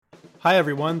Hi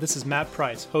everyone, this is Matt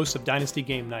Price, host of Dynasty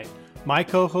Game Night. My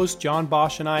co-host John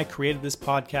Bosch and I created this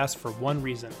podcast for one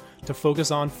reason, to focus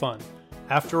on fun.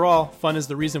 After all, fun is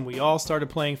the reason we all started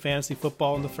playing fantasy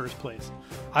football in the first place.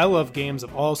 I love games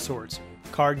of all sorts,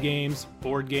 card games,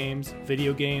 board games,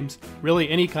 video games, really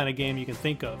any kind of game you can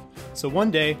think of. So one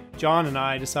day, John and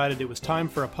I decided it was time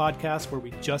for a podcast where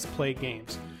we just play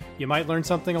games. You might learn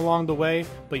something along the way,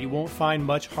 but you won't find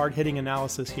much hard-hitting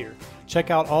analysis here. Check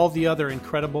out all the other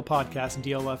incredible podcasts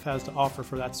DLF has to offer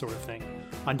for that sort of thing.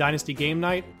 On Dynasty Game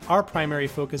Night, our primary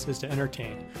focus is to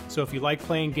entertain. So if you like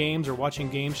playing games or watching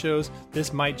game shows,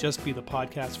 this might just be the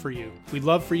podcast for you. We'd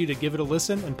love for you to give it a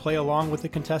listen and play along with the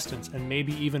contestants and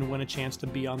maybe even win a chance to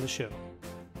be on the show.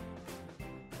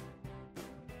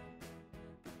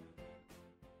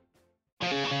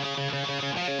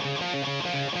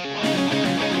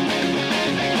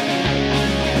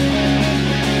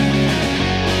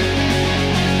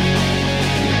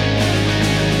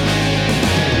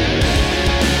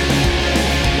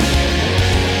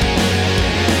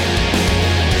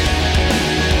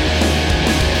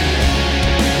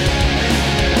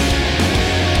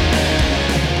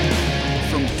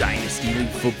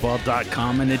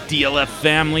 Football.com and the DLF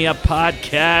family of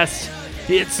podcasts.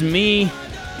 It's me.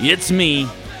 It's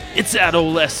that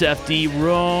old SFD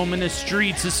roaming the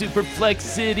streets of SuperFlex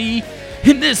City.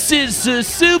 And this is the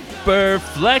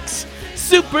SuperFlex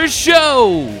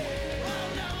SuperShow.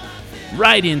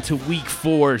 Right into week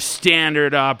 4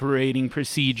 standard operating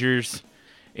procedures.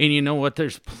 And you know what?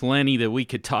 There's plenty that we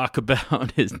could talk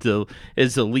about as the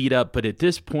lead up. But at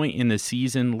this point in the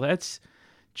season, let's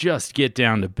just get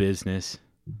down to business.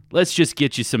 Let's just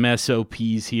get you some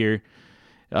SOPs here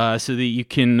so that you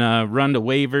can run to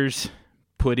waivers,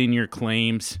 put in your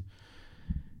claims,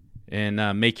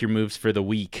 and make your moves for the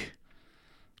week.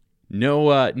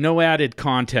 No added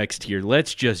context here.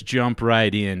 Let's just jump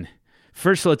right in.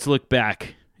 First, let's look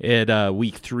back at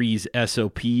week 3's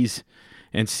SOPs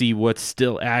and see what's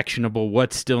still actionable,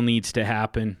 what still needs to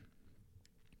happen.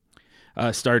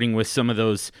 Starting with some of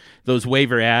those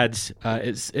waiver ads.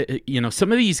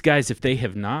 Some of these guys, if they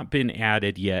have not been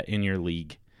added yet in your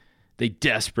league, they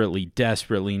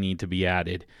desperately need to be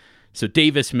added. So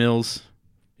Davis Mills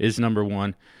is number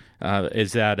one.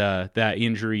 Is that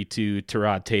injury to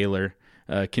Tyrod Taylor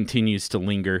continues to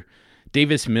linger.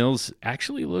 Davis Mills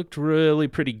actually looked really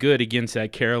pretty good against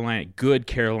that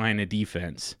Carolina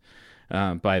defense.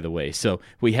 By the way, so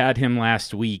we had him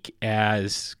last week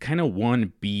as kind of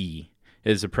 1B.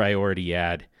 Is a priority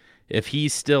ad. If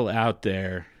he's still out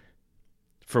there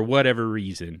for whatever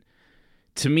reason,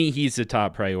 to me, he's the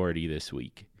top priority this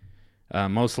week.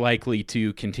 Most likely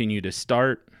to continue to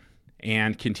start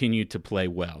and continue to play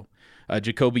well.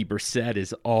 Jacoby Brissett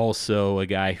is also a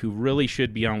guy who really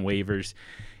should be on waivers,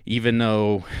 even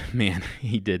though, man,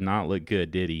 he did not look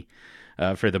good, did he,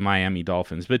 for the Miami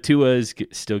Dolphins. But Tua is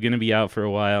still going to be out for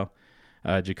a while.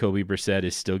 Jacoby Brissett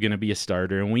is still going to be a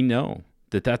starter, and we know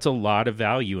that's a lot of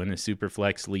value in a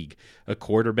SuperFlex league. A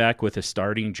quarterback with a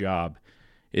starting job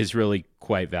is really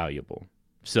quite valuable.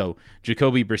 So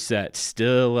Jacoby Brissett,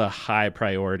 still a high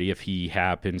priority if he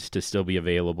happens to still be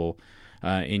available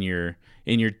in your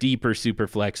deeper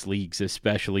SuperFlex leagues,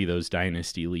 especially those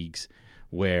dynasty leagues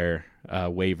where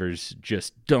waivers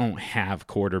just don't have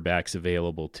quarterbacks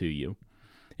available to you.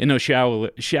 In those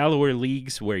shallower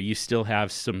leagues where you still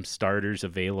have some starters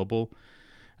available,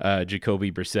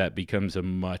 Jacoby Brissett becomes a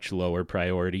much lower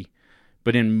priority.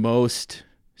 But in most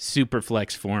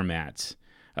SuperFlex formats,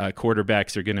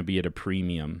 quarterbacks are going to be at a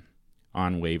premium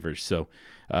on waivers. So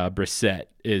Brissett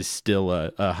is still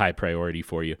a high priority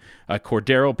for you.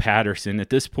 Cordero Patterson, at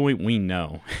this point, we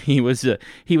know he was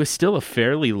still a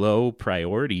fairly low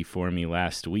priority for me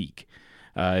last week.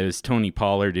 It was Tony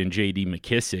Pollard and J.D.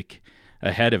 McKissick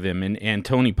ahead of him, and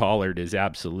Tony Pollard is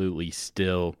absolutely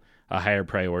still a higher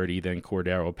priority than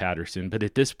Cordero Patterson. But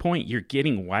at this point, you're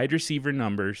getting wide receiver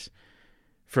numbers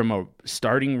from a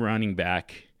starting running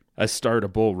back, a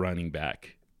startable running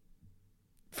back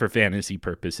for fantasy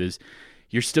purposes.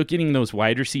 You're still getting those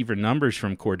wide receiver numbers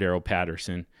from Cordero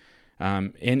Patterson.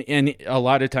 And a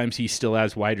lot of times he still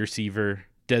has wide receiver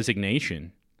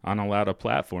designation on a lot of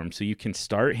platforms. So you can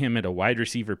start him at a wide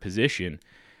receiver position,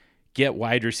 get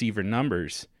wide receiver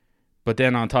numbers, but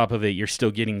then on top of it, you're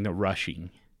still getting the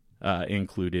rushing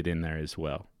included in there as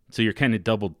well. So you're kind of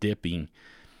double dipping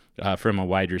from a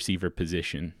wide receiver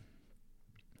position.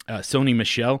 Sony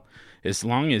Michel, as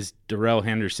long as Darrell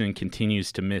Henderson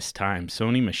continues to miss time,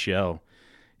 Sony Michel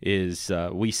is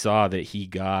we saw that he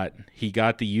got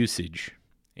the usage,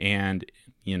 and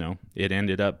it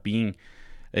ended up being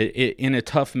in a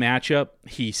tough matchup.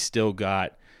 He still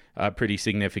got pretty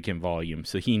significant volume,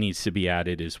 so he needs to be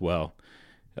added as well.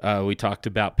 We talked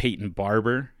about Peyton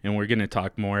Barber, and we're going to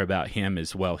talk more about him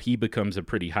as well. He becomes a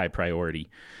pretty high priority.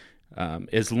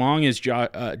 As long as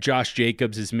Josh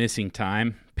Jacobs is missing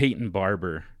time, Peyton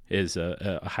Barber is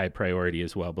a high priority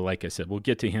as well. But like I said, we'll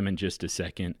get to him in just a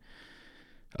second.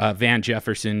 Van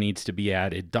Jefferson needs to be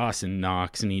added. Dawson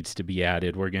Knox needs to be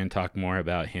added. We're going to talk more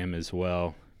about him as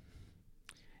well.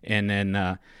 And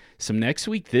then some next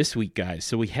week, this week, guys.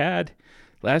 So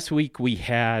last week we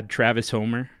had Travis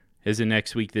Homer as a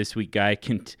next week, this week guy.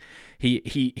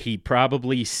 He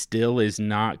probably still is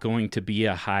not going to be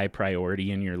a high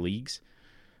priority in your leagues.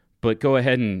 But go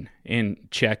ahead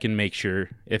and check and make sure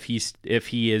if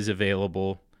he is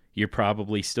available, you're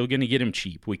probably still going to get him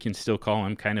cheap. We can still call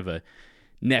him kind of a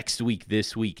next week,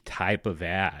 this week type of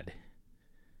ad.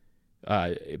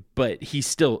 But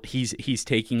he's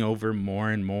taking over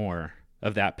more and more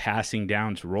of that passing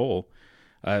downs role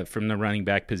from the running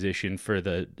back position for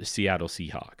the Seattle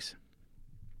Seahawks.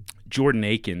 Jordan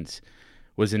Akins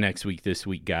was a next week, this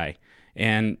week guy,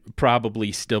 and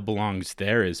probably still belongs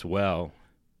there as well.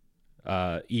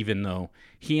 Even though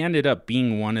he ended up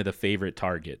being one of the favorite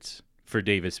targets for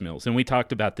Davis Mills. And we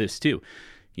talked about this too.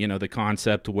 The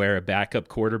concept where a backup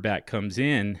quarterback comes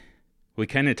in. We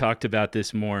kind of talked about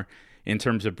this more in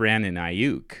terms of Brandon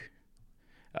Ayuk.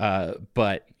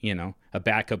 But, a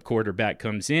backup quarterback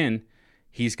comes in,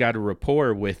 he's got a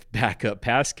rapport with backup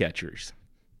pass catchers.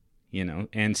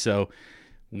 And so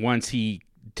once he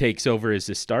takes over as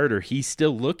a starter, he's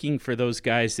still looking for those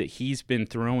guys that he's been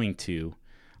throwing to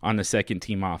on the second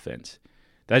team offense.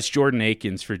 That's Jordan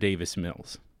Akins for Davis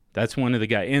Mills. That's one of the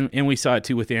guys. And we saw it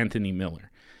too with Anthony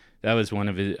Miller. That was one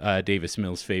of Davis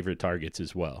Mills' favorite targets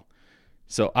as well.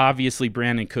 So obviously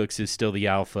Brandon Cooks is still the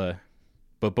alpha,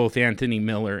 but both Anthony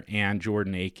Miller and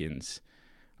Jordan Akins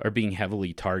are being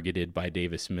heavily targeted by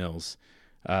Davis Mills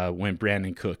when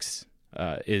Brandon Cooks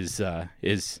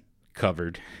is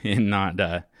covered and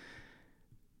not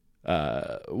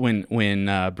when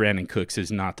Brandon Cooks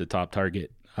is not the top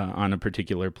target on a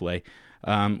particular play.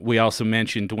 We also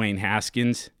mentioned Dwayne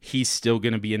Haskins. He's still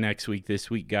going to be a next week, this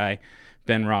week guy.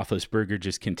 Ben Roethlisberger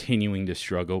just continuing to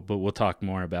struggle, but we'll talk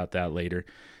more about that later.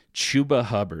 Chuba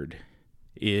Hubbard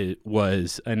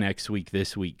was a next week,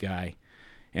 this week guy.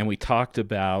 And we talked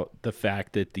about the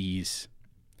fact that these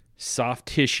soft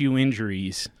tissue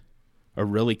injuries are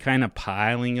really kind of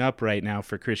piling up right now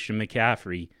for Christian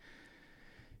McCaffrey.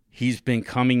 He's been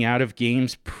coming out of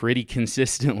games pretty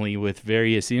consistently with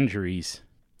various injuries.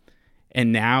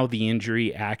 And now the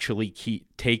injury actually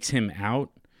takes him out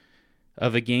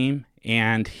of a game,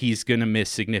 and he's going to miss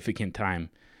significant time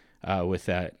with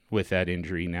that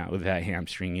injury now, with that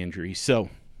hamstring injury. So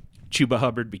Chuba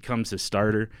Hubbard becomes a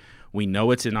starter. We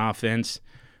know it's an offense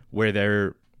where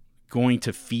they're going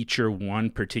to feature one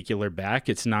particular back.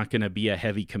 It's not going to be a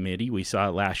heavy committee. We saw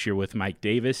it last year with Mike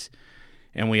Davis.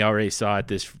 And we already saw it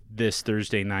this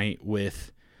Thursday night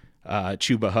with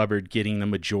Chuba Hubbard getting the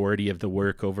majority of the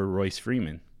work over Royce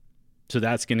Freeman. So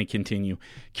that's going to continue.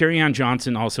 Kerryon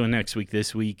Johnson also next week,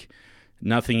 this week.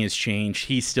 Nothing has changed.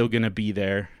 He's still going to be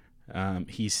there.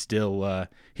 He's still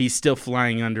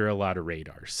flying under a lot of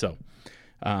radars. So,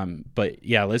 but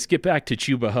yeah, let's get back to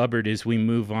Chuba Hubbard as we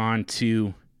move on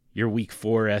to your week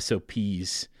 4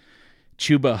 SOPs.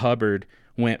 Chuba Hubbard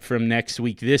went from next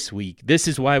week, this week. This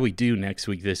is why we do next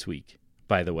week, this week,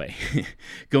 by the way.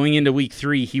 Going into week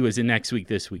 3, he was a next week,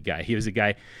 this week guy. He was a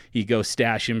guy, you go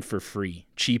stash him for free,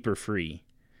 cheap or free,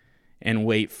 and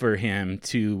wait for him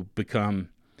to become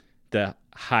the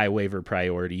high waiver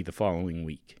priority the following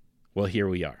week. Well, here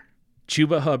we are.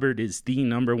 Chuba Hubbard is the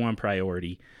number 1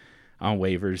 priority on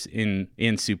waivers in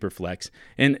SuperFlex.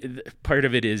 And part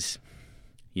of it is,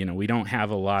 we don't have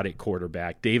a lot at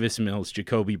quarterback. Davis Mills,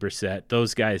 Jacoby Brissett,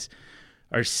 those guys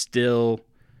are still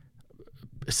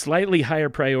slightly higher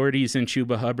priorities than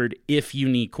Chuba Hubbard if you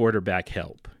need quarterback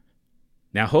help.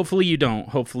 Now, hopefully you don't.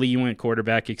 Hopefully you went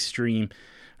quarterback extreme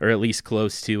or at least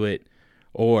close to it.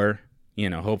 Or,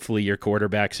 hopefully your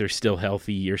quarterbacks are still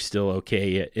healthy. You're still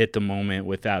okay at the moment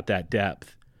without that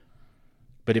depth.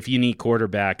 But if you need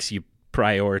quarterbacks, you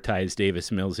prioritize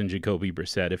Davis Mills and Jacoby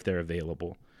Brissett if they're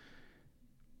available.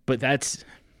 But that's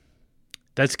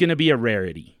going to be a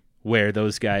rarity where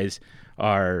those guys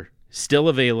are still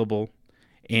available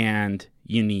and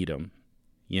you need them,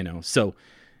 So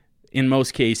in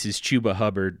most cases, Chuba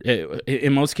Hubbard,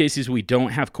 in most cases we don't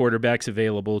have quarterbacks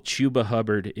available. Chuba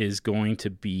Hubbard is going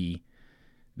to be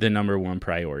the number 1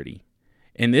 priority.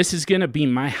 And this is going to be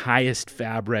my highest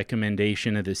fab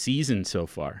recommendation of the season so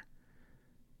far.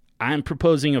 I'm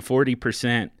proposing a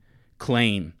 40%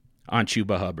 claim on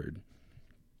Chuba Hubbard.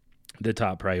 the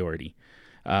top priority.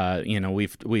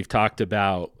 We've talked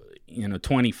about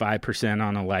 25%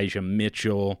 on Elijah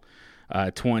Mitchell,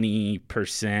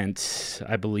 20%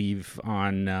 I believe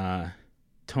on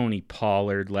Tony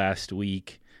Pollard last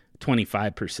week,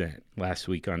 25% last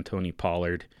week on Tony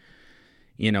Pollard.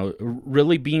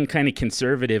 Really being kind of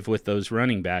conservative with those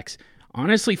running backs.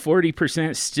 Honestly,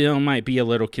 40% still might be a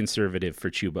little conservative for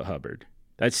Chuba Hubbard.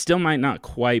 That still might not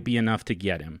quite be enough to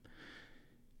get him.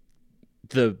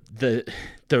 The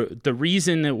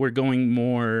reason that we're going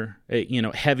more,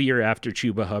 heavier after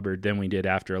Chuba Hubbard than we did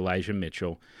after Elijah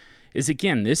Mitchell is,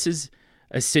 again, this is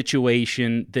a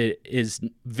situation that is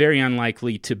very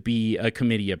unlikely to be a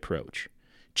committee approach.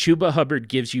 Chuba Hubbard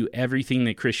gives you everything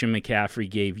that Christian McCaffrey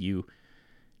gave you.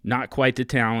 Not quite the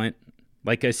talent.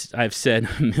 Like I've said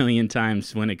a million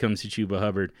times when it comes to Chuba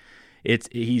Hubbard,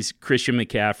 he's Christian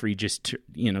McCaffrey, just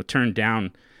turned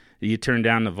down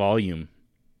the volume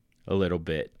a little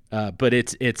bit. But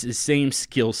it's the same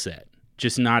skill set,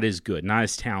 just not as good, not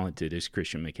as talented as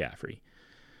Christian McCaffrey.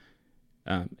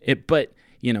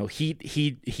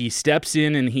 He steps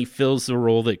in and he fills the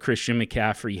role that Christian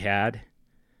McCaffrey had,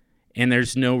 and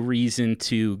there's no reason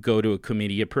to go to a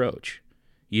committee approach.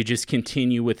 You just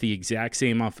continue with the exact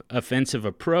same offensive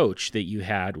approach that you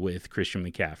had with Christian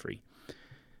McCaffrey.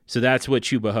 So that's what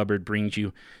Chuba Hubbard brings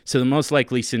you. So the most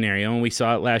likely scenario, and we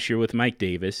saw it last year with Mike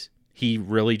Davis, he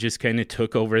really just kind of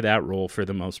took over that role for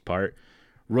the most part.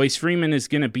 Royce Freeman is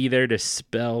going to be there to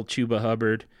spell Chuba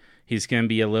Hubbard. He's going to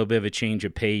be a little bit of a change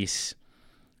of pace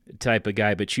type of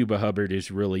guy, but Chuba Hubbard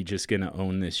is really just going to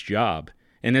own this job.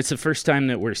 And it's the first time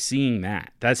that we're seeing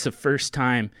that. That's the first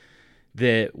time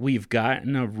that we've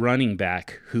gotten a running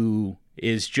back who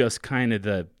is just kind of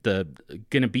the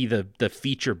going to be the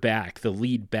feature back, the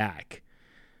lead back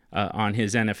on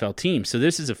his NFL team. So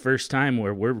this is the first time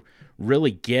where we're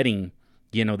really getting,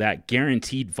 that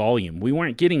guaranteed volume. We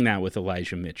weren't getting that with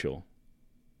Elijah Mitchell.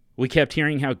 We kept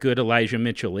hearing how good Elijah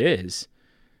Mitchell is,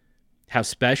 how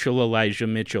special Elijah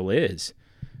Mitchell is.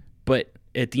 But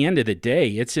at the end of the day,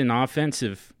 it's an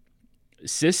offensive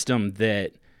system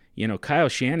that, Kyle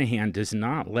Shanahan does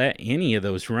not let any of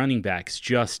those running backs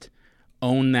just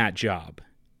own that job.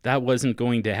 That wasn't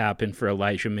going to happen for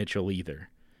Elijah Mitchell either.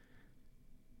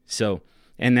 So,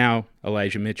 and now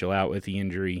Elijah Mitchell out with the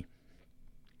injury.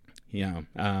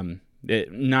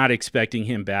 Not expecting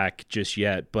him back just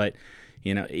yet, but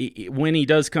when he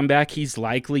does come back, he's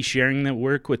likely sharing that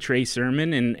work with Trey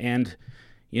Sermon and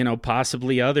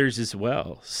possibly others as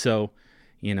well. So,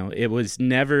 it was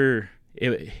never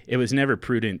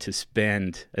prudent to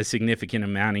spend a significant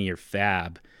amount of your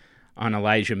fab on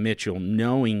Elijah Mitchell,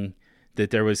 knowing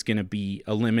that there was going to be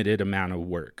a limited amount of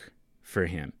work for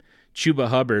him. Chuba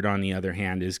Hubbard, on the other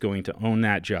hand, is going to own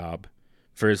that job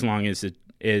for as long as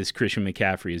Christian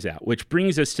McCaffrey is out, which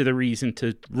brings us to the reason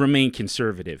to remain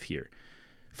conservative here.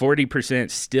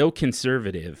 40% still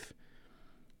conservative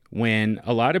when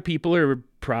a lot of people are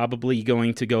probably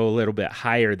going to go a little bit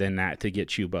higher than that to get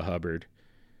Chuba Hubbard.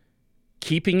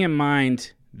 Keeping in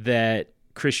mind that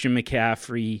Christian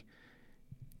McCaffrey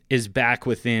is back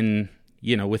within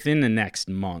the next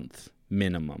month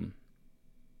minimum.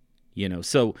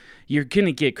 So you're going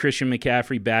to get Christian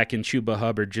McCaffrey back and Chuba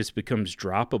Hubbard just becomes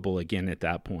droppable again at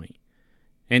that point.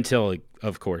 Until,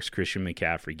 of course, Christian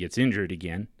McCaffrey gets injured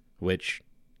again, which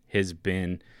has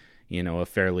been, a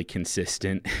fairly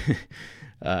consistent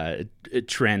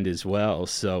trend as well.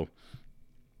 So,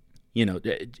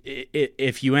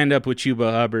 if you end up with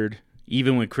Chuba Hubbard,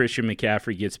 even when Christian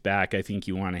McCaffrey gets back, I think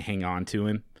you want to hang on to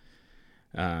him.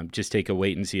 Just take a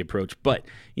wait-and-see approach. But,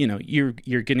 you're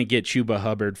going to get Chuba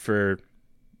Hubbard for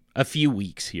a few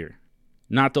weeks here.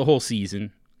 Not the whole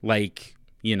season, like,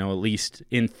 at least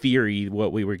in theory,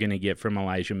 what we were going to get from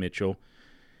Elijah Mitchell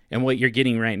and what you're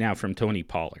getting right now from Tony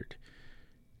Pollard.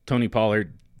 Tony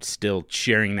Pollard still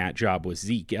sharing that job with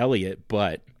Zeke Elliott,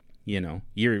 but,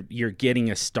 you're getting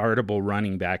a startable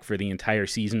running back for the entire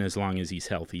season as long as he's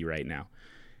healthy right now.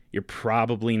 You're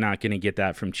probably not going to get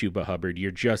that from Chuba Hubbard.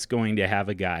 You're just going to have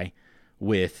a guy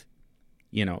with,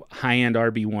 high-end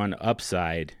RB1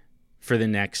 upside for the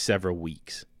next several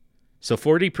weeks. So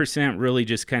 40% really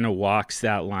just kind of walks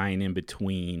that line in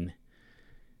between,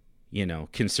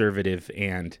 conservative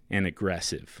and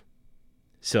aggressive.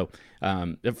 So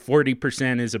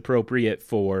 40% is appropriate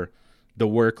for the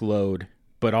workload,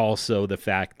 but also the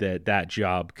fact that that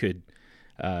job could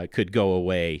go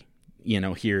away,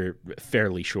 here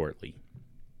fairly shortly.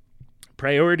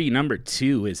 Priority number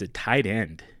 2 is a tight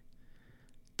end.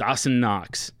 Dawson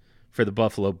Knox for the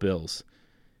Buffalo Bills.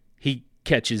 He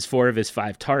catches 4 of his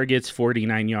 5 targets,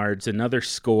 49 yards, another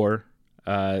score,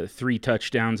 3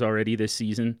 touchdowns already this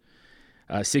season.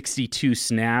 62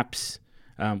 snaps,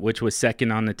 which was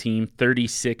second on the team,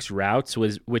 36 routes,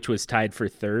 which was tied for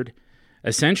third.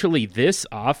 Essentially, this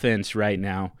offense right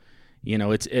now,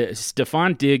 it's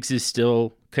Stephon Diggs is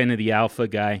still kind of the alpha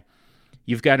guy.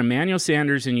 You've got Emmanuel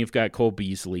Sanders and you've got Cole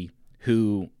Beasley,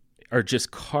 who are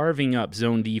just carving up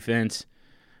zone defense.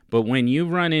 But when you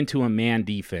run into a man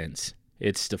defense,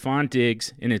 it's Stephon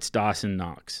Diggs and it's Dawson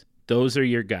Knox. Those are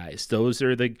your guys. Those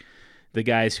are the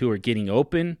guys who are getting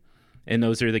open, and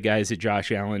those are the guys that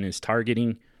Josh Allen is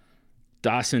targeting.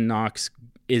 Dawson Knox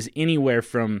is anywhere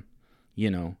from,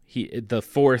 the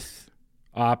fourth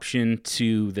option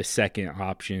to the second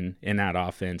option in that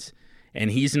offense,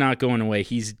 and he's not going away.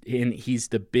 He's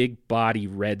the big body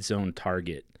red zone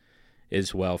target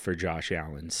as well for Josh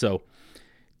Allen. So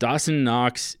Dawson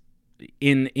Knox,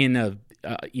 we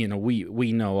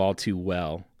know all too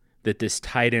well that this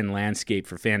tight end landscape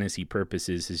for fantasy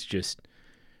purposes is just,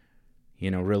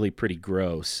 really pretty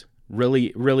gross.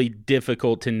 Really, really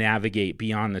difficult to navigate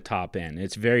beyond the top end.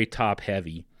 It's very top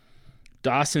heavy.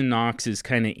 Dawson Knox is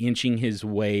kind of inching his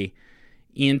way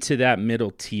into that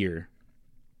middle tier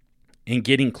and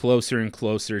getting closer and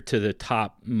closer to the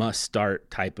top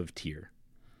must-start type of tier.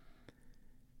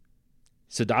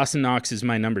 So Dawson Knox is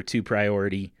my number 2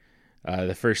 priority,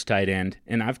 the first tight end.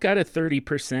 And I've got a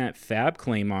 30% fab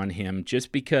claim on him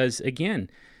just because, again,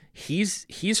 he's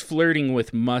flirting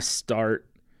with must-start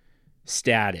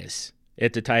status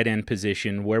at the tight end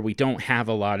position where we don't have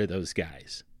a lot of those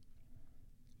guys.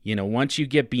 Once you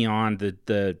get beyond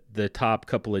the top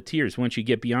couple of tiers, once you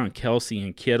get beyond Kelsey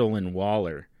and Kittle and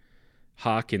Waller,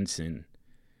 Hawkinson,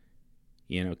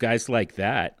 guys like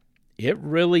that, it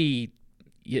really,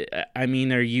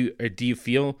 do you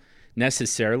feel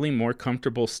necessarily more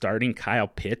comfortable starting Kyle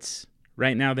Pitts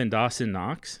right now than Dawson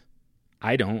Knox?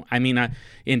 I don't.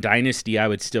 In Dynasty, I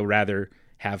would still rather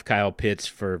have Kyle Pitts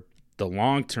for the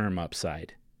long-term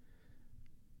upside.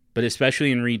 But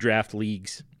especially in redraft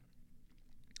leagues,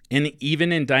 and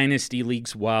even in Dynasty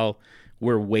leagues while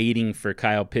we're waiting for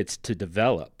Kyle Pitts to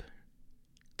develop,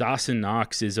 Dawson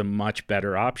Knox is a much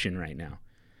better option right now.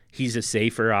 He's a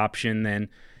safer option than,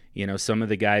 some of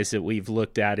the guys that we've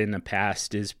looked at in the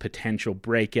past as potential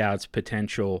breakouts,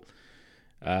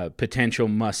 potential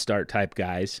must-start type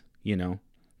guys,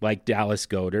 like Dallas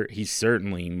Goedert. He's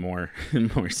certainly more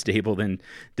stable than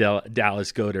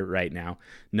Dallas Goedert right now.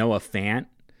 Noah Fant,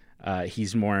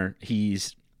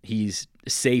 he's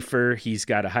safer. He's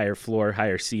got a higher floor,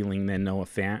 higher ceiling than Noah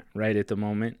Fant right at the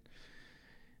moment.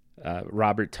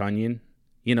 Robert Tonyan.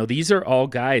 These are all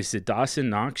guys that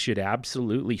Dawson Knox should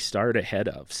absolutely start ahead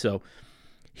of. So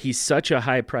he's such a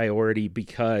high priority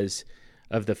because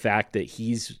of the fact that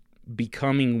he's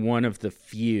becoming one of the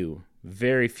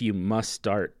very few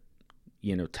must-start,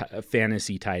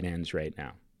 fantasy tight ends right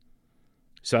now.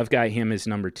 So I've got him as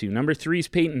number 2. Number 3 is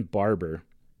Peyton Barber,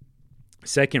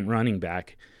 second running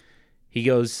back. He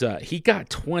got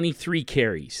 23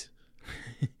 carries.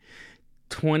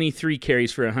 23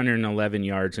 carries for 111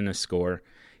 yards and a score.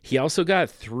 He also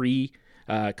got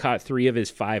caught 3 of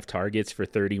his 5 targets for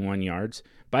 31 yards.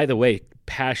 By the way,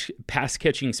 pass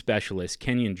catching specialist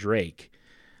Kenyon Drake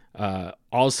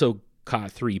also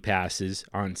caught 3 passes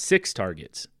on 6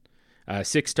 targets.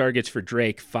 6 targets for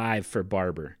Drake, 5 for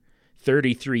Barber.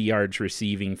 33 yards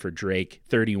receiving for Drake,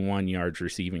 31 yards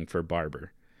receiving for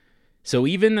Barber. So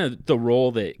even the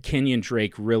role that Kenyon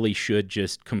Drake really should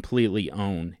just completely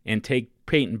own and take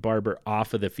Peyton Barber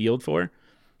off of the field for,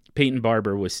 Peyton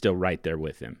Barber was still right there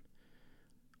with him.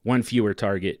 1 fewer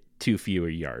target, 2 fewer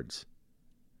yards.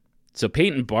 So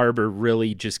Peyton Barber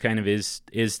really just kind of is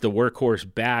the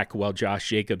workhorse back while Josh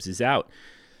Jacobs is out.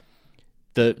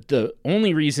 The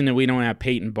only reason that we don't have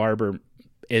Peyton Barber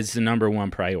as the number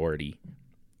 1 priority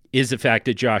is the fact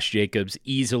that Josh Jacobs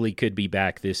easily could be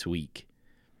back this week.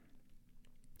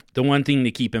 The one thing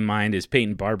to keep in mind is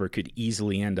Peyton Barber could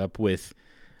easily end up with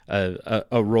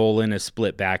a role in a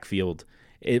split backfield.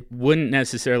 It wouldn't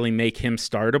necessarily make him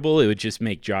startable. It would just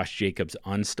make Josh Jacobs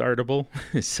unstartable.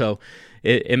 So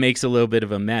it makes a little bit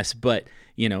of a mess. But,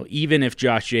 even if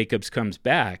Josh Jacobs comes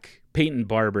back, Peyton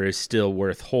Barber is still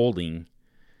worth holding,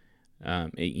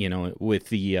 with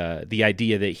the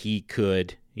idea that he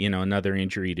could, another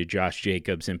injury to Josh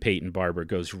Jacobs and Peyton Barber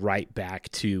goes right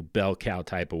back to bell cow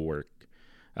type of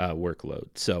workload.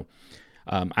 So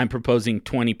I'm proposing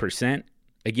 20%.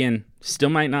 Again, still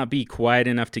might not be quite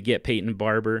enough to get Peyton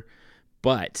Barber,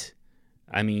 but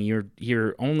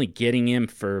you're only getting him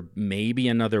for maybe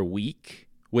another week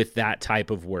with that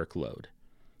type of workload.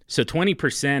 So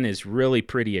 20% is really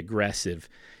pretty aggressive,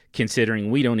 considering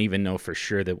we don't even know for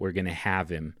sure that we're going to have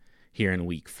him here in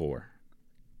week 4.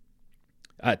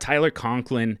 Tyler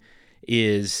Conklin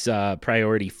is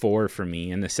priority 4 for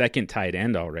me, and the second tight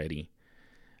end already.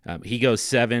 He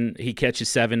catches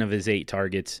 7 of his 8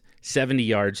 targets, 70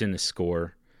 yards in the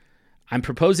score. I'm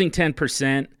proposing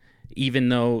 10%, even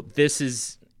though this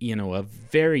is, he's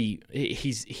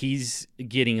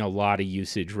getting a lot of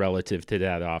usage relative to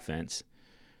that offense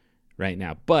right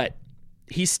now. But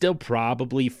he's still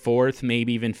probably 4th,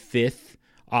 maybe even 5th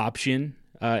option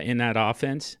in that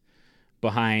offense,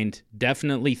 behind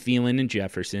definitely Thielen and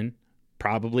Jefferson,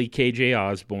 probably KJ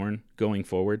Osborne going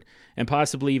forward, and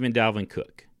possibly even Dalvin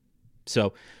Cook.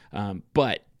 So,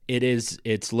 but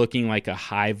it's looking like a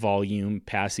high volume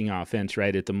passing offense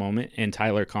right at the moment, and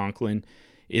Tyler Conklin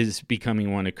is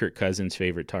becoming one of Kirk Cousins'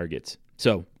 favorite targets.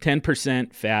 So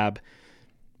 10% fab.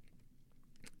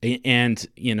 And,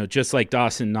 just like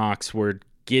Dawson Knox, we're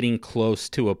getting close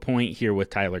to a point here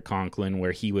with Tyler Conklin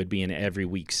where he would be an every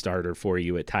week starter for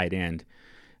you at tight end,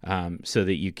 so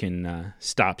that you can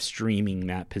stop streaming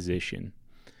that position.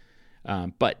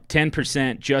 But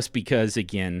 10% just because,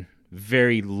 again,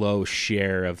 very low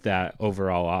share of that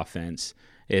overall offense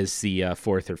is the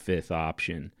 4th or 5th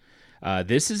option.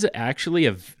 This is actually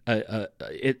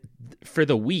for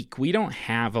the week. We don't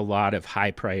have a lot of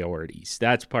high priorities.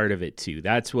 That's part of it too.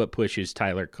 That's what pushes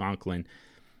Tyler Conklin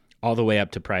all the way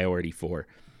up to priority 4.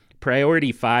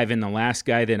 Priority 5, and the last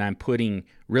guy that I'm putting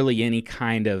really any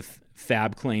kind of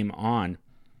fab claim on,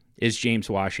 is James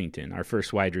Washington, our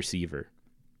first wide receiver.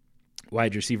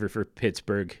 Wide receiver for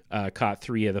Pittsburgh, caught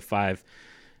 3 of the 5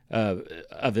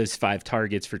 of his 5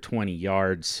 targets for 20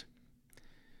 yards.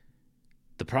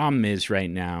 The problem is right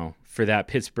now for that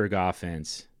Pittsburgh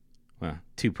offense, well,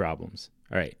 2 problems.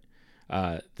 All right.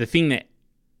 The thing that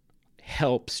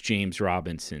helps James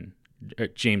Washington,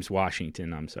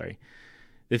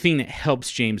 The thing that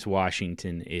helps James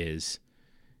Washington is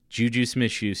Juju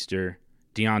Smith-Schuster,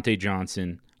 Deontay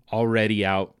Johnson already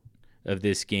out of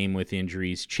this game with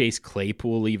injuries. Chase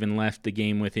Claypool even left the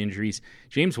game with injuries.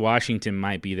 James Washington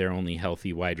might be their only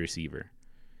healthy wide receiver.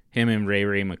 Him and Ray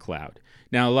McLeod.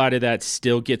 Now, a lot of that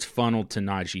still gets funneled to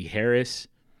Najee Harris.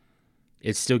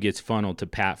 It still gets funneled to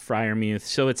Pat Freiermuth.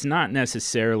 So it's not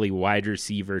necessarily wide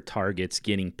receiver targets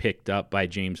getting picked up by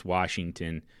James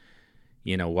Washington,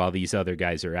 while these other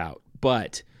guys are out.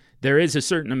 But there is a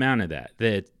certain amount of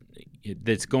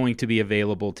that's going to be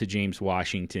available to James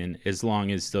Washington as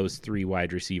long as those 3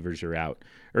 wide receivers are out,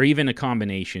 or even a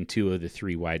combination, 2 of the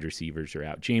 3 wide receivers are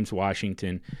out. James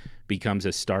Washington becomes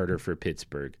a starter for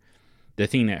Pittsburgh. The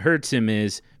thing that hurts him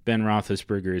is Ben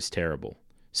Roethlisberger is terrible.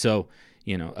 So,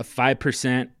 a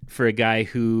 5% for a guy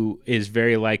who is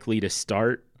very likely to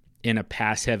start in a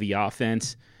pass-heavy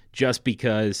offense just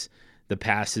because the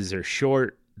passes are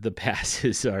short, the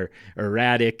passes are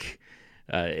erratic.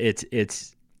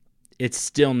 It's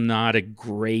still not a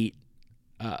great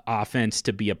offense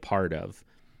to be a part of.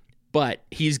 But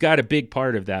he's got a big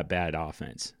part of that bad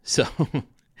offense. So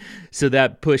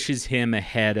that pushes him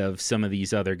ahead of some of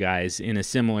these other guys in a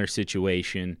similar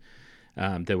situation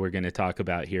that we're going to talk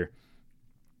about here.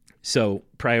 So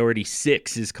priority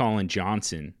 6 is Colin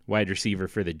Johnson, wide receiver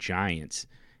for the Giants.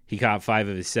 He caught 5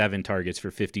 of his 7 targets for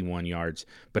 51 yards,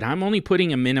 but I'm only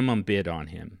putting a minimum bid on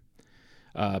him.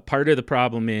 Part of the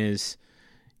problem is,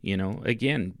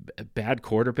 again, bad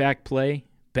quarterback play,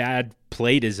 bad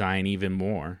play design even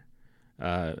more.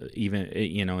 An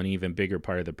even bigger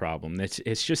part of the problem.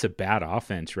 It's just a bad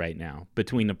offense right now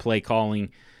between the play calling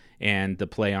and the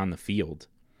play on the field.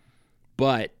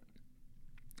 But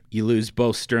you lose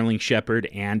both Sterling Shepard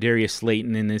and Darius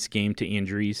Slayton in this game to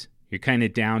injuries. You're kind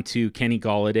of down to Kenny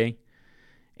Golladay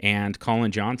and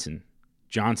Colin Johnson.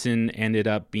 Johnson ended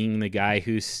up being the guy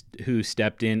who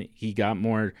stepped in. He got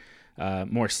more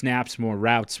snaps, more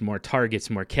routes, more targets,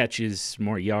 more catches,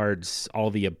 more yards, all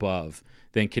the above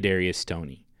than Kadarius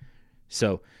Toney.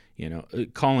 So,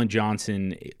 Colin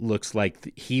Johnson looks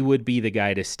like he would be the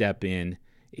guy to step in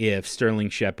if Sterling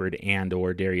Shepard and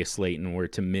or Darius Slayton were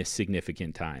to miss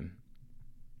significant time.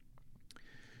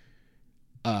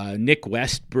 Nick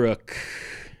Westbrook,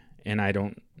 and I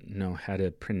don't know how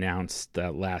to pronounce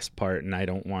that last part, and I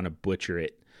don't want to butcher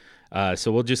it.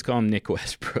 So we'll just call him Nick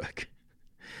Westbrook.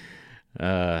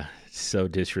 So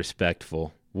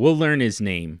disrespectful. We'll learn his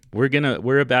name.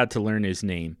 We're about to learn his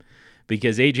name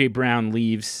because A.J. Brown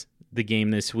leaves the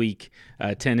game this week.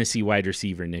 Tennessee wide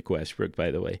receiver Nick Westbrook,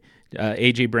 by the way.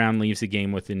 A.J. Brown leaves the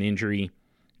game with an injury,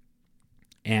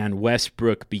 and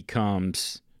Westbrook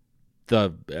becomes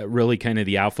the really kind of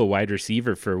the alpha wide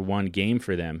receiver for one game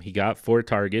for them. He got 4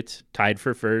 targets, tied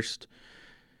for first,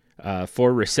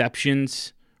 4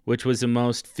 receptions, which was the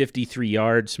most, 53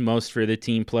 yards, most for the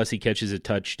team, plus he catches a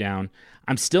touchdown.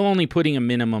 I'm still only putting a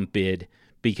minimum bid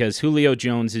because Julio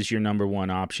Jones is your number one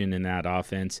option in that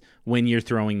offense when you're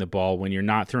throwing the ball. When you're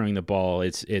not throwing the ball,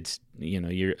 it's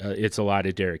a lot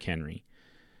of Derrick Henry.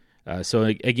 So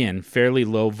again, fairly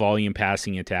low volume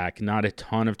passing attack. Not a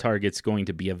ton of targets going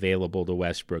to be available to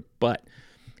Westbrook, but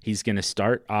he's going to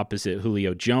start opposite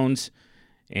Julio Jones,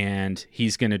 and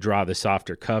he's going to draw the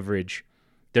softer coverage.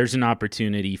 There's an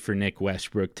opportunity for Nick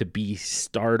Westbrook to be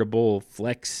startable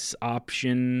flex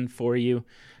option for you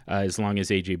as long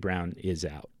as A.J. Brown is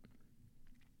out.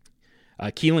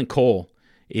 Keelan Cole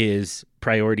is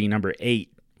priority number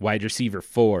 8, wide receiver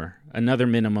 4. Another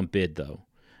minimum bid, though.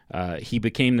 He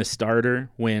became the starter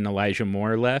when Elijah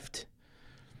Moore left.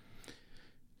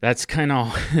 That's kind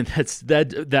of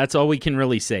that's all we can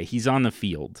really say. He's on the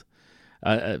field.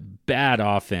 A bad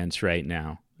offense right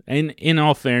now. And in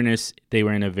all fairness, they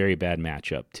were in a very bad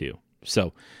matchup too.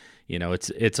 So,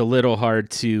 it's a little hard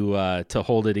to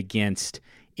hold it against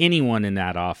anyone in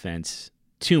that offense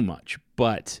too much.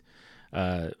 But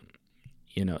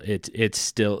it's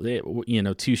still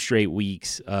 2 straight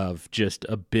weeks of just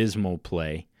abysmal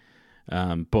play,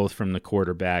 both from the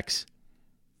quarterbacks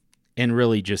and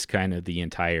really just kind of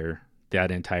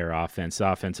that entire offense.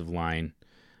 The offensive line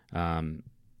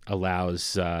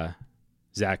allows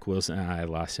Zach Wilson. I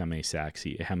lost how many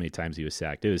times he was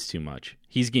sacked. It was too much.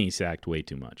 He's getting sacked way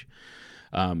too much.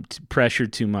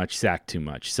 Pressured too much, sacked too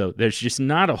much. So there's just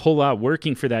not a whole lot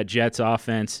working for that Jets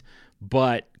offense,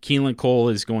 but Keelan Cole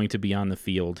is going to be on the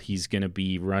field. He's going to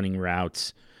be running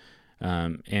routes,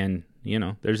 and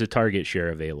there's a target share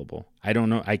available. I don't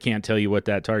know. I can't tell you what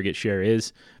that target share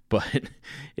is, but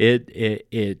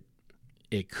it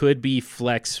could be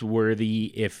flex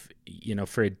worthy if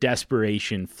for a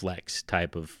desperation flex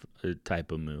type of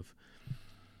move.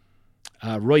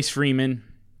 Royce Freeman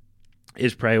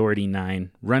is priority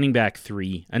 9, running back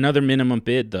 3. Another minimum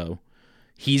bid though.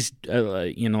 He's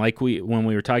when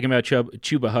we were talking about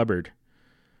Chuba Hubbard,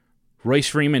 Royce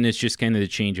Freeman is just kind of the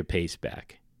change of pace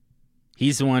back.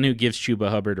 He's the one who gives Chuba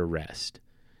Hubbard a rest.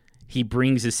 He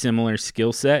brings a similar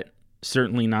skill set,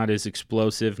 certainly not as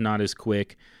explosive, not as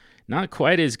quick, not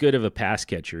quite as good of a pass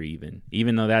catcher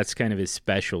even though that's kind of his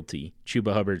specialty.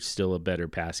 Chuba Hubbard's still a better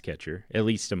pass catcher, at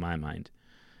least in my mind.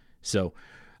 So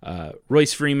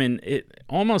Royce Freeman, it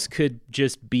almost could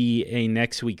just be a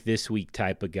next week, this week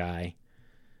type of guy,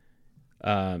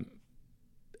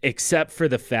 except for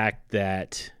the fact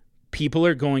that people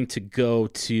are going to go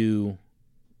to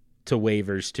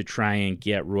waivers to try and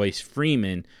get Royce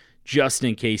Freeman just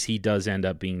in case he does end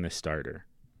up being the starter.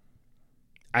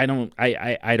 I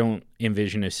don't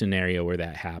envision a scenario where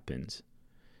that happens.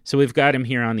 So we've got him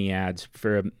here on the ads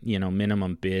for a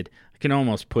minimum bid. I can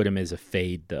almost put him as a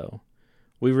fade though.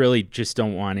 We really just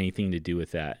don't want anything to do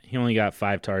with that. He only got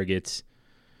 5 targets,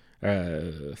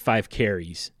 5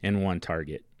 carries, and 1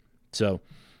 target. So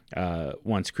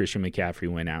once Christian McCaffrey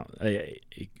went out,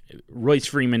 Royce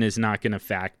Freeman is not going to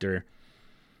factor.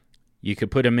 You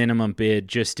could put a minimum bid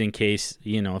just in case,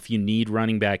 if you need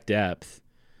running back depth.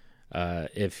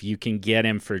 If you can get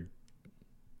him for,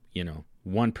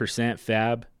 1%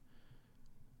 fab,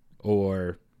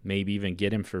 or maybe even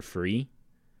get him for free,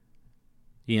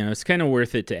 it's kind of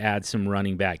worth it to add some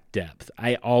running back depth.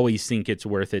 I always think it's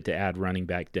worth it to add running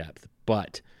back depth,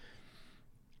 but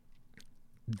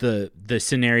the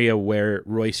scenario where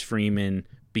Royce Freeman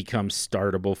becomes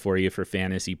startable for you for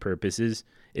fantasy purposes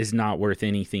is not worth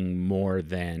anything more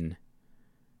than,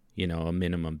 a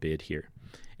minimum bid here.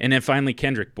 And then finally,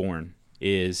 Kendrick Bourne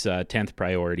is 10th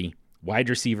priority. Wide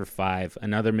receiver 5,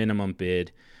 another minimum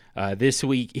bid. This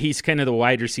week, he's kind of the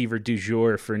wide receiver du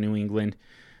jour for New England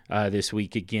this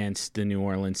week against the New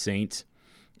Orleans Saints.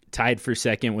 Tied for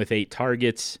second with 8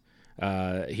 targets.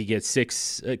 He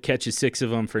gets catches 6 of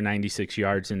them for 96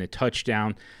 yards and a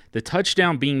touchdown. The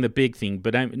touchdown being the big thing,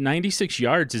 but 96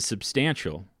 yards is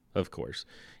substantial, of course.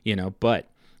 But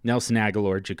Nelson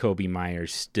Aguilar, Jacoby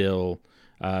Myers still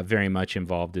very much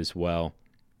involved as well.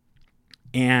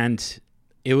 And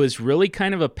it was really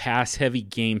kind of a pass-heavy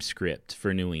game script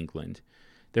for New England.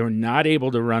 They were not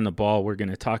able to run the ball. We're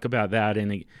going to talk about that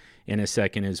in a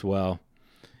second as well.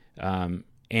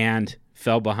 And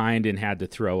fell behind and had to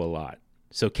throw a lot.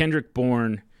 So Kendrick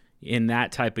Bourne in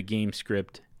that type of game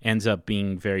script ends up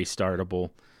being very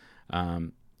startable.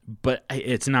 But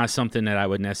it's not something that I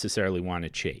would necessarily want to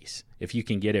chase. If you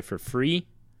can get it for free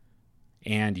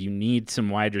and you need some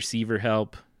wide receiver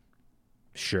help,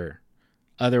 sure.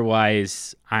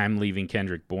 Otherwise, I'm leaving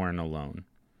Kendrick Bourne alone.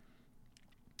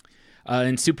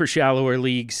 In super shallower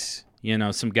leagues,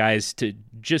 some guys to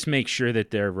just make sure that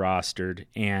they're rostered.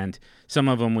 And some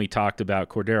of them we talked about,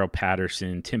 Cordero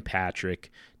Patterson, Tim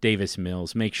Patrick, Davis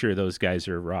Mills. Make sure those guys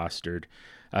are rostered.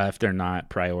 if they're not,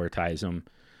 prioritize them.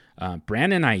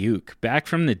 Brandon Ayuk, back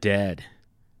from the dead,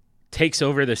 takes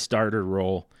over the starter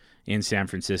role in San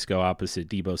Francisco opposite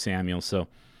Deebo Samuel. So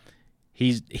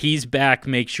he's back.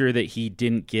 Make sure that he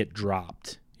didn't get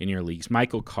dropped in your leagues.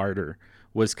 Michael Carter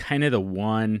was kind of the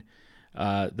one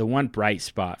bright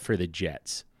spot for the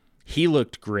Jets. He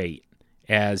looked great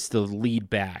as the lead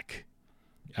back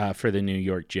for the New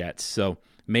York Jets. So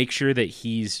make sure that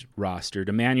he's rostered.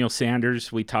 Emmanuel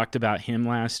Sanders, we talked about him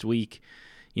last week.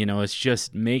 It's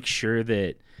just make sure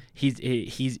that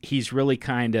he's really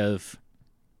kind of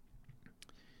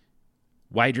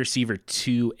wide receiver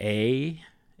 2A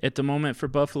at the moment for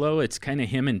Buffalo. It's kind of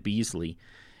him and Beasley.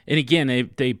 And again,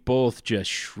 they both just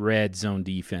shred zone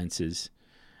defenses.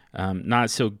 Not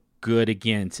so good at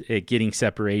getting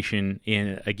separation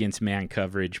against man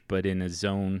coverage, but in a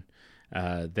zone,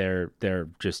 they're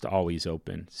just always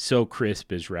open. So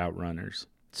crisp as route runners.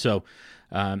 So,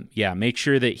 make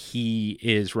sure that he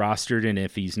is rostered, and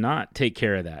if he's not, take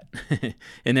care of that.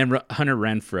 And then Hunter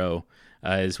Renfrow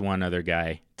is one other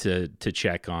guy to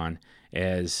check on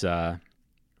as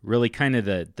really kind of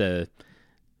the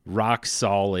rock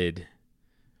solid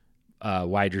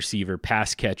wide receiver,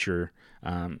 pass catcher,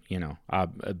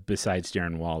 besides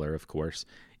Darren Waller, of course,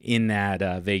 in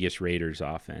that Vegas Raiders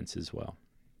offense as well.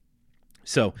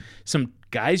 So some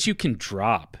guys you can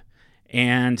drop.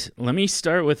 And let me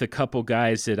start with a couple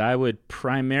guys that I would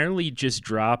primarily just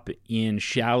drop in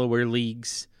shallower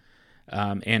leagues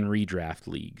and redraft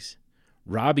leagues.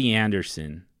 Robbie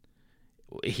Anderson,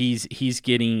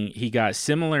 he got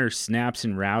similar snaps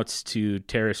and routes to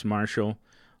Terrace Marshall,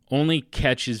 only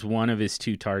catches one of his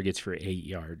 2 targets for 8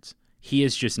 yards. He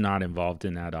is just not involved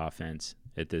in that offense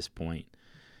at this point.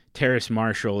 Terrace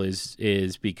Marshall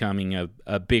is becoming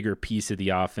a bigger piece of the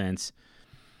offense.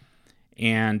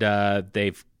 And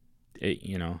it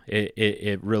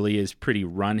really is pretty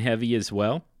run heavy as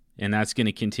well. And that's going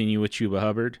to continue with Chuba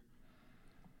Hubbard.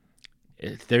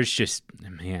 There's just,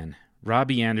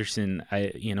 Robbie Anderson,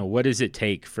 what does it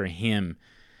take for him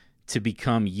to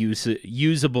become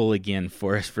usable again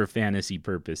for us for fantasy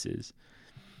purposes?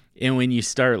 And when you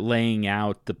start laying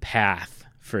out the path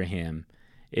for him,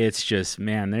 it's just,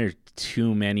 there's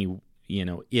too many,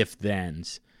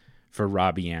 if-thens for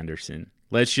Robbie Anderson.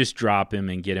 Let's just drop him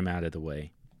and get him out of the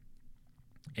way.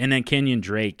 And then Kenyon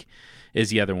Drake is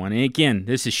the other one. And again,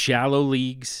 this is shallow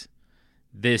leagues.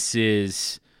 This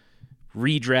is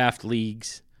redraft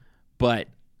leagues. But,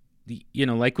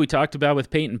 like we talked about with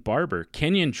Peyton Barber,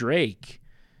 Kenyon Drake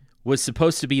was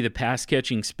supposed to be the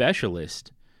pass-catching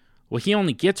specialist. Well, he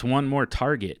only gets one more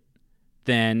target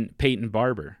than Peyton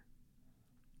Barber.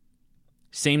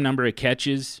 Same number of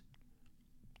catches,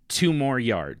 2 more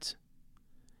yards.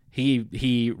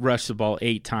 He rushed the ball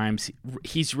 8 times.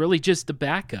 He's really just the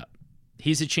backup.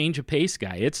 He's a change of pace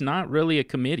guy. It's not really a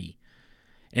committee.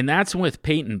 And that's with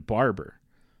Peyton Barber.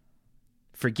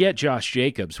 Forget Josh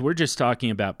Jacobs. We're just talking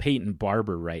about Peyton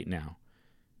Barber right now.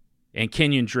 And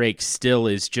Kenyon Drake still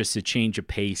is just a change of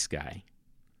pace guy.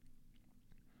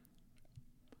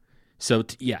 So,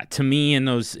 to me, in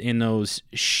those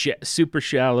super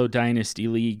shallow dynasty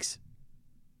leagues,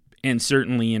 and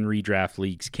certainly in redraft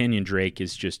leagues, Kenyon Drake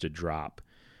is just a drop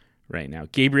right now.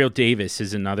 Gabriel Davis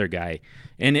is another guy,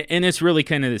 and it's really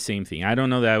kind of the same thing. I don't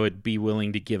know that I would be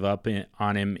willing to give up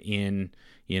on him in,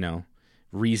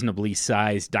 reasonably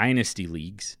sized dynasty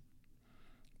leagues,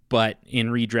 but in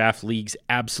redraft leagues,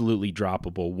 absolutely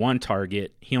droppable. 1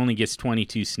 target. He only gets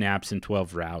 22 snaps and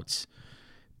 12 routes.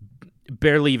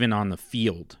 Barely even on the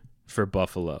field for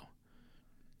Buffalo.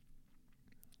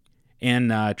 And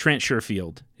Trent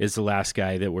Sherfield is the last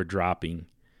guy that we're dropping.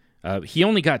 He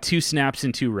only got 2 snaps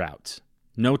and 2 routes.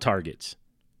 No targets.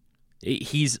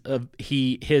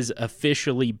 He has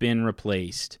officially been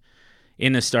replaced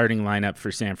in the starting lineup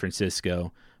for San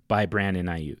Francisco by Brandon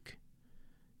Ayuk.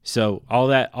 So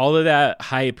all of that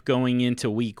hype going into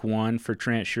week 1 for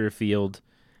Trent Sherfield,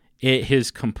 it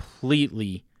has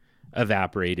completely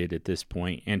evaporated at this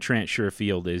point. And Trent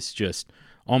Sherfield is just,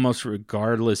 almost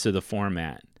regardless of the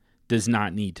format, does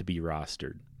not need to be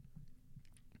rostered.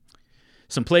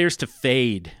 Some players to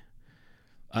fade.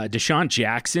 Deshaun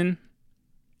Jackson,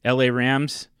 LA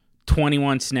Rams,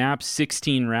 21 snaps,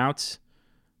 16 routes.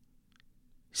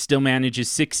 Still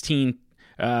manages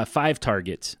 5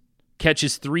 targets.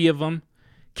 Catches 3 of them.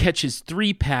 Catches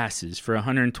 3 passes for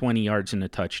 120 yards and a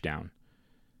touchdown.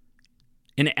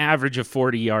 An average of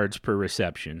 40 yards per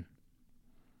reception.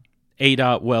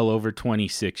 ADOT well over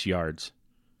 26 yards.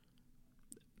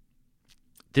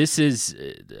 This is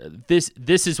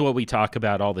what we talk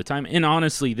about all the time. And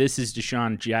honestly, this is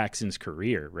Deshaun Jackson's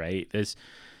career, right?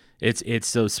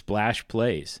 It's those splash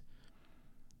plays.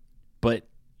 But,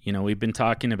 we've been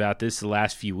talking about this the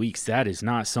last few weeks. That is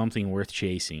not something worth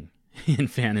chasing in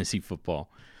fantasy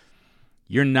football.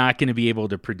 You're not going to be able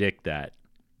to predict that.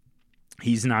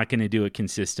 He's not going to do it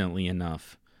consistently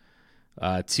enough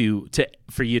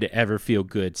for you to ever feel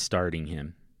good starting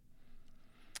him.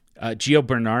 Gio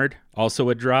Bernard, also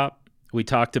a drop. We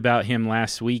talked about him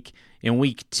last week. In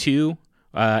week 2,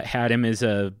 had him as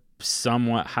a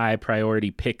somewhat high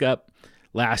priority pickup.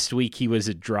 Last week, he was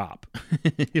a drop.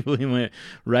 We went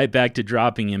right back to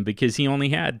dropping him because he only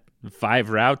had 5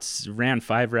 routes, ran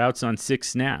 5 routes on 6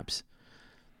 snaps.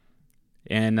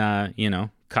 And,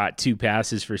 caught 2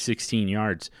 passes for 16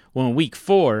 yards. Well, in week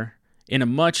 4, in a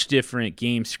much different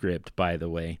game script, by the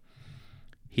way,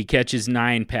 he catches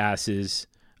 9 passes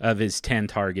of his 10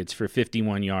 targets for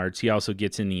 51 yards. He also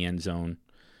gets in the end zone.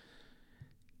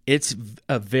 It's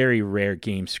a very rare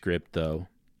game script, though,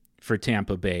 for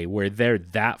Tampa Bay, where they're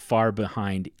that far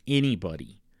behind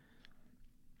anybody.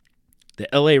 The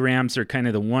LA Rams are kind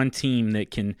of the one team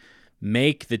that can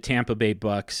make the Tampa Bay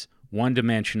Bucks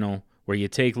one-dimensional, where you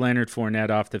take Leonard Fournette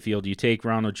off the field, you take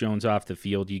Ronald Jones off the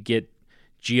field, you get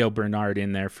Gio Bernard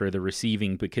in there for the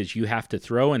receiving because you have to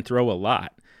throw and throw a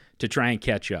lot to try and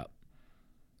catch up.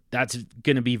 That's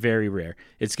going to be very rare.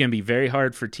 It's going to be very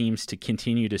hard for teams to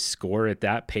continue to score at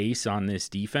that pace on this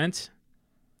defense.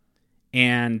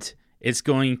 And it's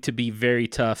going to be very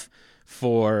tough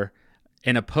for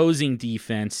an opposing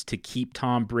defense to keep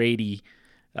Tom Brady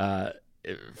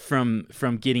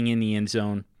from getting in the end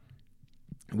zone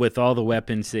with all the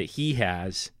weapons that he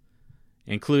has,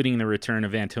 including the return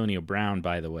of Antonio Brown,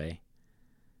 by the way,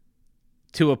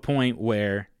 to a point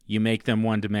where you make them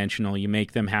one-dimensional, you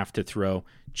make them have to throw.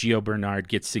 Gio Bernard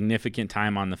gets significant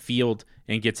time on the field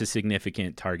and gets a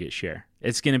significant target share.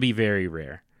 It's going to be very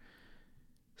rare.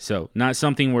 So, not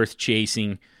something worth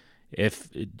chasing.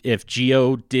 If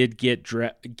Gio did get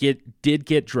dropped,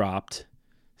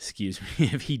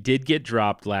 if he did get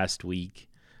dropped last week,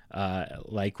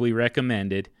 like we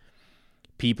recommended,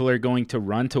 people are going to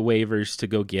run to waivers to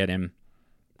go get him.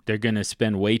 They're going to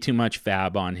spend way too much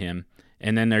fab on him,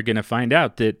 and then they're going to find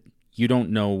out that you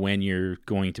don't know when you're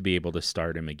going to be able to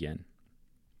start him again.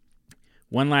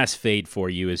 One last fade for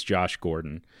you is Josh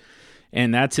Gordon,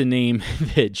 and that's a name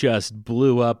that just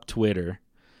blew up Twitter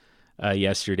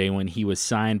yesterday when he was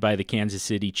signed by the Kansas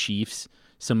City Chiefs.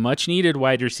 Some much-needed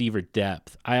wide receiver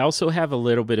depth. I also have a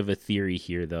little bit of a theory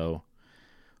here, though,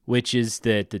 which is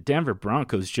that the Denver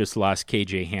Broncos just lost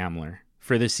KJ Hamler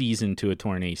for the season to a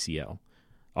torn ACL.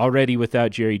 Already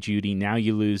without Jerry Jeudy, now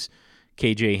you lose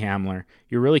KJ Hamler.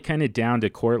 You're really kind of down to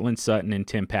Cortland Sutton and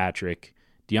Tim Patrick.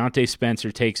 Deontay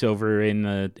Spencer takes over in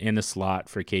the slot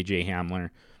for KJ Hamler.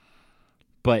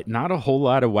 But not a whole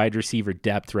lot of wide receiver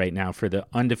depth right now for the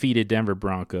undefeated Denver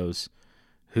Broncos,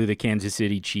 who the Kansas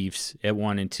City Chiefs at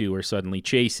 1 and 2 are suddenly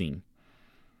chasing.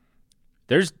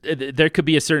 There could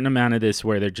be a certain amount of this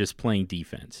where they're just playing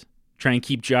defense. Try and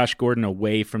keep Josh Gordon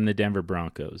away from the Denver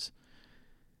Broncos.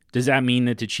 Does that mean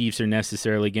that the Chiefs are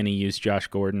necessarily going to use Josh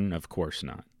Gordon? Of course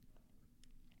not.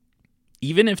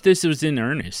 Even if this was in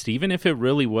earnest, even if it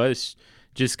really was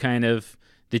just kind of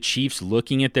the Chiefs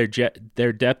looking at their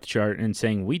depth chart and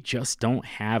saying, we just don't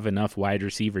have enough wide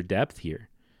receiver depth here.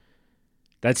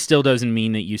 That still doesn't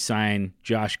mean that you sign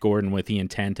Josh Gordon with the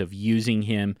intent of using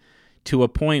him to a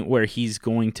point where he's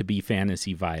going to be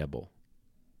fantasy viable.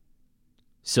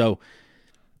 So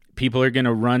people are going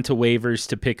to run to waivers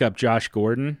to pick up Josh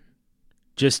Gordon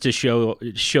just to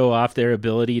show off their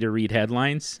ability to read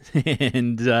headlines.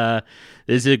 And this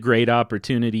is a great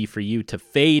opportunity for you to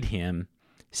fade him,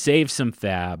 save some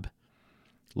fab,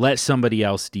 let somebody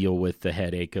else deal with the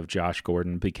headache of Josh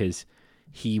Gordon, because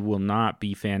he will not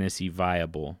be fantasy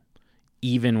viable,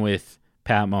 even with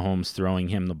Pat Mahomes throwing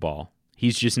him the ball.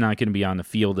 He's just not going to be on the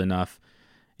field enough,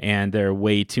 and there are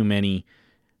way too many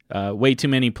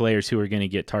players who are going to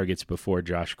get targets before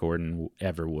Josh Gordon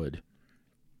ever would.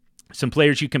 Some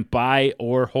players you can buy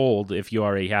or hold if you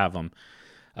already have them.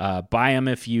 Buy them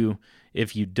if you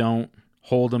don't.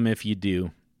 Hold them if you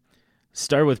do.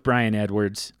 Start with Bryan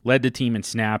Edwards. Led the team in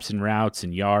snaps and routes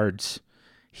and yards.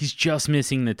 He's just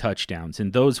missing the touchdowns,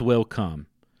 and those will come.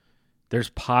 There's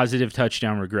positive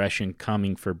touchdown regression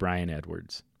coming for Bryan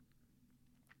Edwards.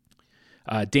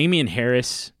 Damian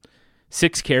Harris,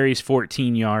 6 carries,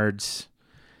 14 yards.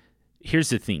 Here's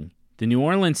the thing. The New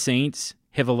Orleans Saints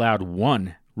have allowed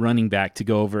one running back to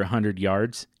go over 100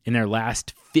 yards in their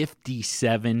last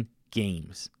 57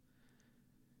 games.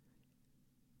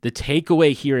 The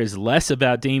takeaway here is less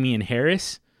about Damian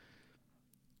Harris.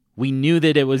 We knew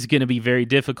that it was going to be very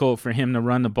difficult for him to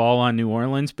run the ball on New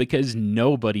Orleans because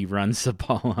nobody runs the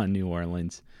ball on New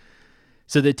Orleans.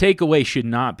 So the takeaway should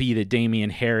not be that Damian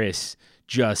Harris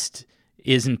just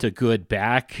isn't a good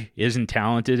back, isn't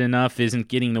talented enough, isn't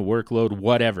getting the workload,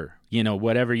 whatever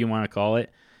you want to call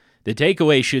it. The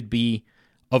takeaway should be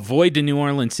avoid the New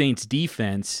Orleans Saints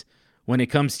defense when it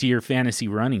comes to your fantasy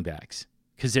running backs,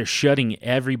 because they're shutting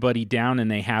everybody down, and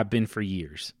they have been for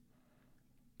years.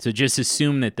 So just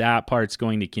assume that part's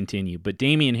going to continue. But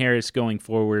Damian Harris going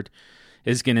forward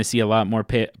is going to see a lot more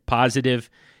positive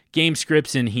game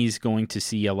scripts, and he's going to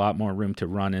see a lot more room to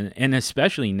run. And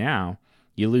especially now,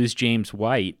 you lose James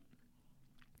White,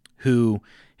 who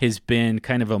has been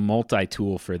kind of a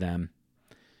multi-tool for them.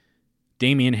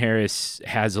 Damian Harris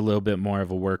has a little bit more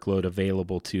of a workload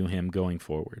available to him going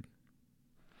forward.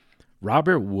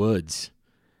 Robert Woods,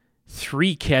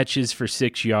 3 catches for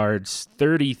 6 yards,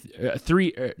 three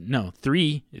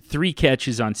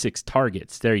catches on 6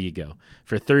 targets. There you go,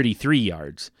 for 33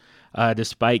 yards.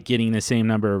 Despite getting the same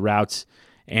number of routes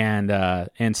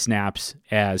and snaps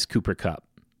as Cooper Kupp.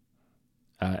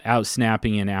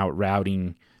 Out-snapping and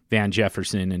out-routing Van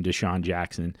Jefferson and Deshaun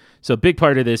Jackson. So a big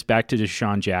part of this, back to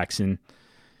Deshaun Jackson,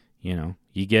 you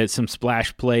get some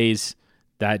splash plays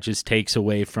that just takes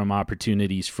away from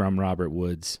opportunities from Robert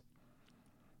Woods.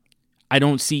 I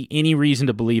don't see any reason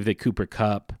to believe that Cooper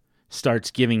Kupp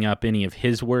starts giving up any of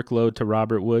his workload to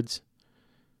Robert Woods,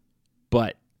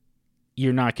 but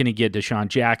you're not going to get Deshaun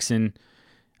Jackson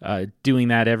doing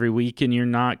that every week, and you're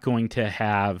not going to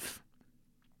have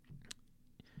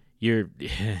you're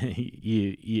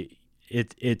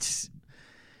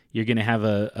going to have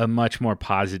a much more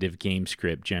positive game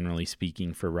script, generally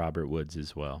speaking, for Robert Woods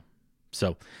as well.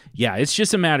 So, yeah, it's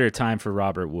just a matter of time for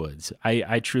Robert Woods.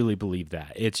 I truly believe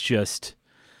that. It's just,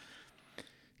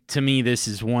 to me, this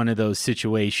is one of those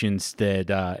situations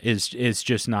that is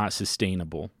just not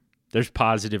sustainable. There's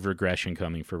positive regression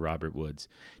coming for Robert Woods.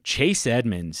 Chase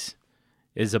Edmonds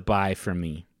is a buy for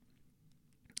me.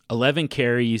 11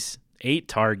 carries, 8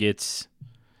 targets.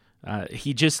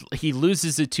 He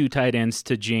loses the 2 tight ends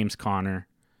to James Conner.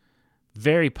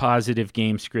 Very positive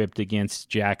game script against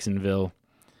Jacksonville.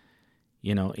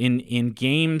 In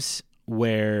games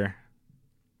where,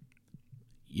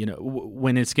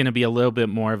 when it's going to be a little bit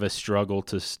more of a struggle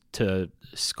to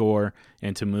score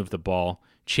and to move the ball,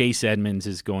 Chase Edmonds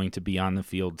is going to be on the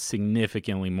field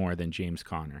significantly more than James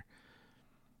Conner.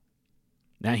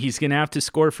 Now, he's going to have to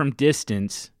score from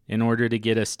distance in order to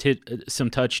get us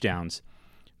some touchdowns,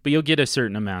 but you'll get a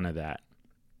certain amount of that.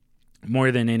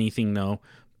 More than anything, though,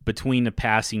 between the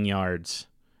passing yards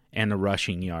and the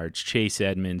rushing yards, Chase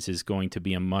Edmonds is going to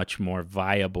be a much more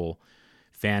viable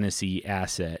fantasy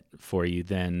asset for you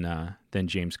than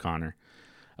James Conner.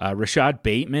 Rashad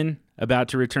Bateman, about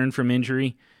to return from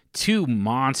injury. 2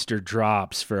 monster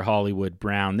drops for Hollywood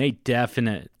Brown. They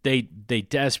desperately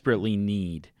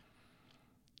need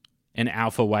an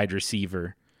alpha wide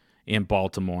receiver in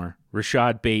Baltimore.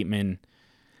 Rashad Bateman,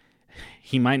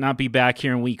 he might not be back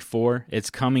here in week 4. It's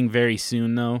coming very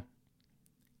soon, though.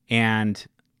 And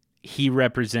he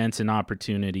represents an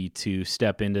opportunity to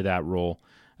step into that role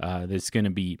that's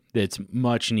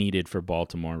much needed for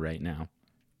Baltimore right now.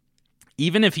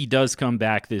 Even if he does come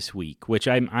back this week, which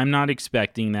I'm not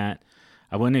expecting that.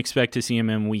 I wouldn't expect to see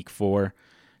him in week 4.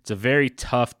 It's a very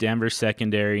tough Denver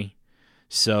secondary.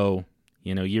 So,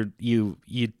 you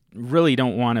really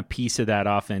don't want a piece of that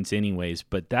offense anyways,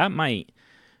 but that might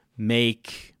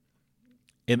make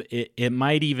it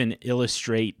might even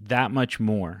illustrate that much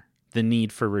more the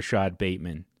need for Rashad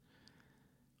Bateman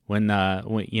when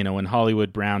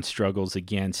Hollywood Brown struggles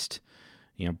against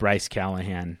Bryce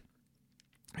Callahan,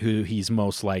 who he's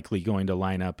most likely going to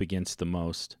line up against the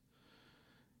most.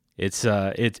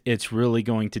 It's really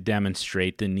going to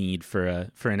demonstrate the need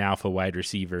for an alpha wide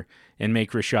receiver and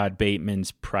make Rashad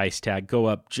Bateman's price tag go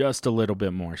up just a little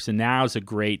bit more. So now's a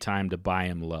great time to buy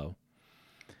him low.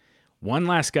 One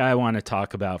last guy I want to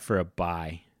talk about for a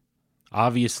buy.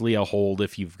 Obviously a hold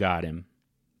if you've got him.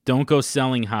 Don't go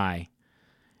selling high.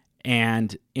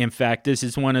 And in fact, this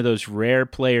is one of those rare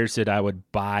players that I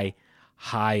would buy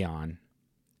high on.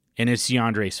 And it's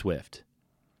DeAndre Swift.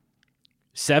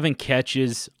 7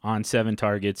 catches on 7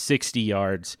 targets, 60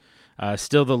 yards.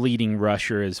 Still the leading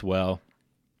rusher as well.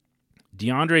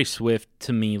 DeAndre Swift,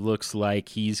 to me, looks like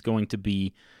he's going to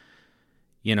be,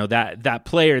 that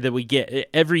player that we get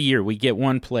every year. We get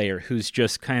one player who's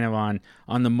just kind of on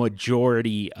the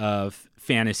majority of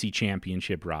fantasy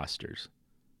championship rosters.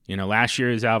 Last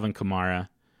year it was Alvin Kamara.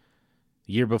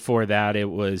 The year before that it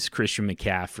was Christian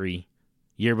McCaffrey.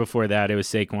 Year before that it was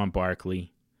Saquon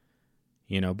Barkley.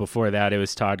 Before that it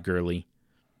was Todd Gurley.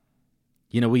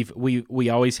 We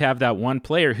always have that one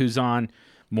player who's on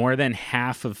more than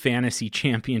half of fantasy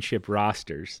championship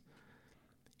rosters.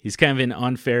 He's kind of an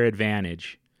unfair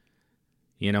advantage.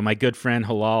 My good friend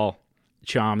Halal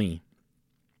Chami,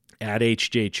 at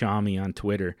HJ Chami on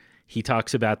Twitter, he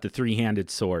talks about the three-handed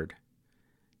sword.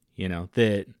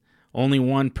 That only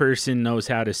one person knows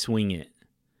how to swing it.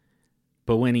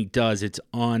 But when he does, it's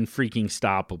unfreaking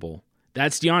stoppable.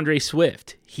 That's DeAndre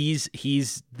Swift. He's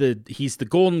the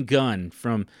golden gun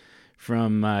from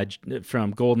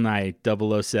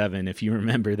GoldenEye 007, if you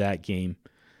remember that game.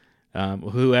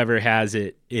 Whoever has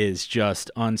it is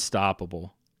just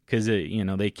unstoppable because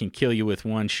they can kill you with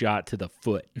one shot to the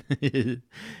foot.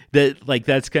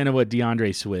 That's kind of what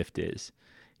DeAndre Swift is.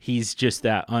 He's just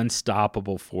that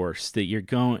unstoppable force that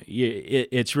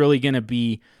it's really going to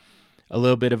be a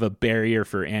little bit of a barrier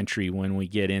for entry when we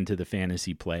get into the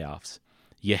fantasy playoffs.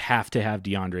 You have to have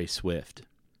DeAndre Swift.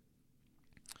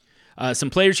 Some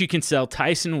players you can sell: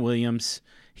 Tyson Williams,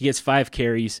 he gets 5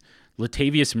 carries.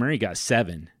 Latavius Murray got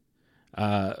 7.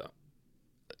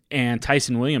 And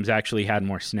Tyson Williams actually had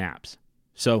more snaps.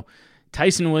 So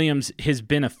Tyson Williams has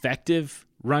been effective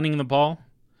running the ball,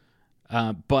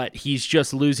 but he's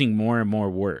just losing more and more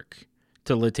work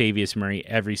to Latavius Murray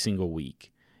every single week.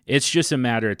 It's just a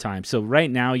matter of time. So right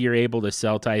now you're able to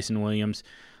sell Tyson Williams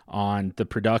on the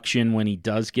production when he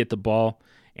does get the ball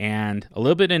and a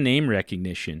little bit of name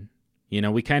recognition.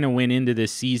 We kind of went into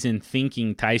this season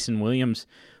thinking Tyson Williams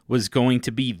was going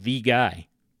to be the guy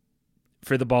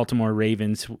for the Baltimore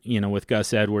Ravens, with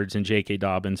Gus Edwards and J.K.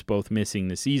 Dobbins both missing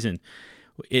the season.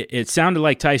 It sounded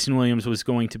like Tyson Williams was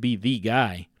going to be the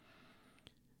guy.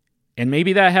 And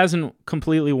maybe that hasn't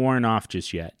completely worn off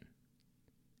just yet.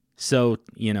 So,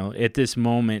 at this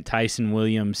moment, Tyson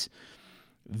Williams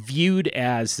viewed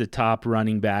as the top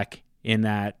running back in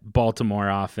that Baltimore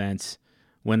offense,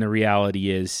 when the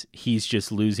reality is he's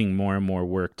just losing more and more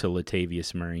work to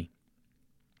Latavius Murray.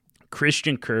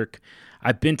 Christian Kirk,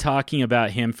 I've been talking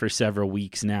about him for several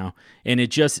weeks now, and I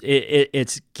get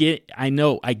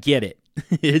it.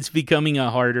 It's becoming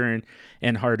a harder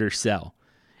and harder sell.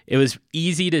 It was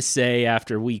easy to say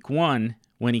after week 1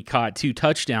 when he caught 2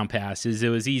 touchdown passes. It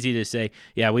was easy to say,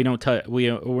 yeah, we're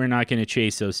not going to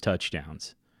chase those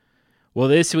touchdowns. Well,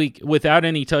 this week, without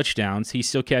any touchdowns, he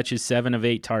still catches 7 of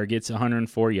 8 targets,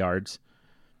 104 yards.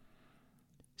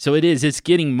 So it's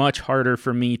getting much harder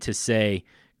for me to say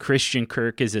Christian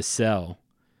Kirk is a sell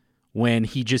when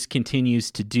he just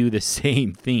continues to do the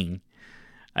same thing.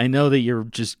 I know that you're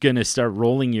just going to start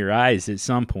rolling your eyes at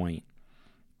some point.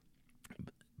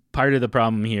 Part of the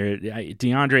problem here,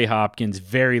 DeAndre Hopkins,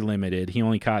 very limited. He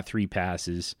only caught 3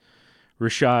 passes.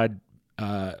 Rondale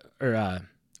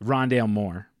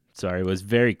Moore, was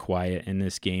very quiet in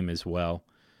this game as well.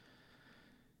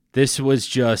 This was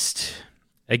just,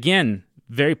 again,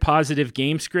 very positive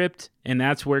game script, and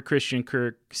that's where Christian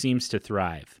Kirk seems to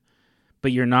thrive.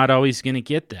 But you're not always going to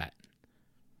get that.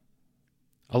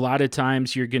 A lot of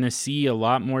times you're going to see a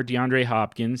lot more DeAndre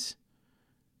Hopkins.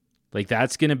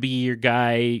 That's going to be your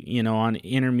guy, on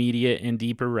intermediate and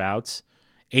deeper routes.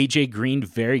 A.J. Green,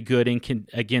 very good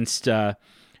against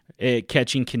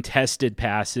catching contested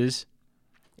passes.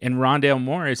 And Rondale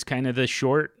Moore is kind of the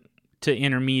short to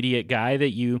intermediate guy that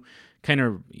you kind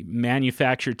of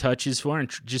manufacture touches for and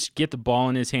just get the ball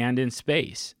in his hand in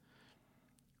space.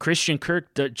 Christian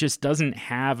Kirk just doesn't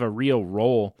have a real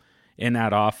role in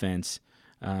that offense.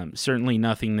 Certainly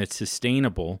nothing that's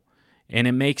sustainable. And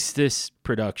it makes this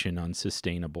production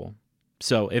unsustainable.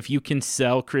 So if you can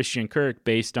sell Christian Kirk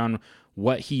based on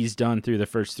what he's done through the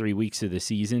first 3 weeks of the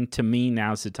season, to me,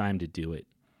 now's the time to do it.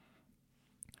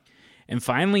 And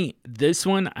finally, this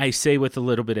one I say with a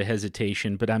little bit of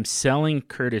hesitation, but I'm selling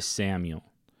Curtis Samuel.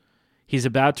 He's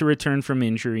about to return from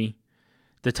injury.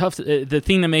 The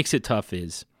thing that makes it tough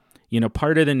is,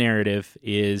 part of the narrative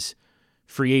is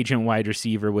free agent wide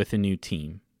receiver with a new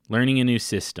team, learning a new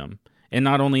system. And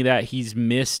not only that, he's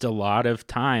missed a lot of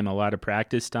time, a lot of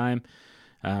practice time,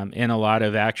 and a lot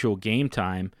of actual game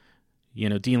time,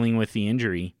 dealing with the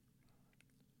injury.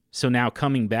 So now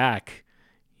coming back,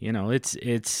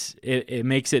 it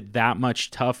makes it that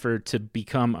much tougher to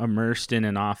become immersed in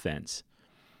an offense.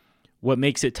 What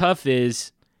makes it tough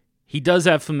is he does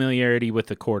have familiarity with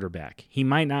the quarterback. He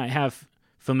might not have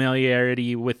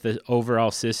familiarity with the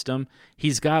overall system.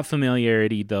 He's got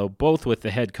familiarity, though, both with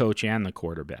the head coach and the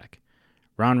quarterback.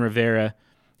 Ron Rivera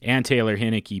and Taylor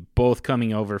Heinicke both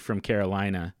coming over from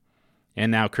Carolina,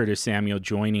 and now Curtis Samuel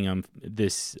joining them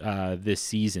this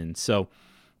season. So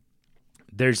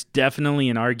there's definitely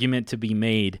an argument to be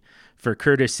made for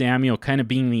Curtis Samuel kind of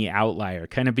being the outlier,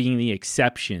 kind of being the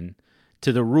exception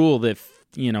to the rule that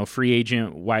free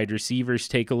agent wide receivers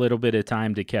take a little bit of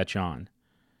time to catch on.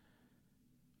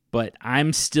 But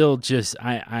I'm still just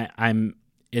I'm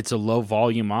It's a low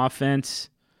volume offense.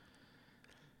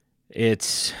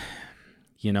 It's,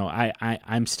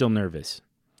 I'm still nervous.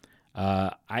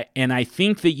 I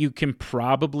think that you can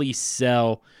probably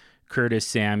sell Curtis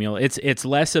Samuel. It's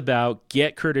less about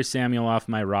get Curtis Samuel off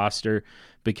my roster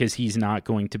because he's not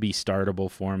going to be startable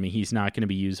for me. He's not going to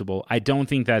be usable. I don't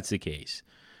think that's the case.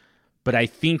 But I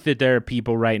think that there are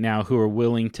people right now who are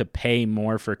willing to pay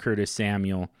more for Curtis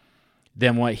Samuel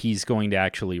than what he's going to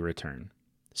actually return.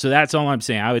 So that's all I'm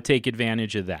saying. I would take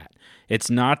advantage of that. It's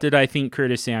not that I think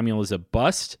Curtis Samuel is a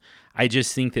bust. I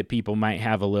just think that people might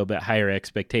have a little bit higher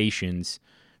expectations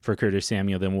for Curtis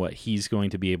Samuel than what he's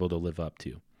going to be able to live up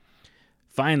to.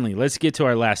 Finally, let's get to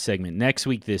our last segment. Next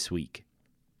week, this week.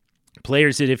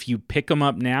 Players that if you pick them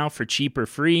up now for cheap or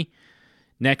free,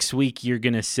 next week you're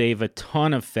going to save a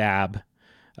ton of fab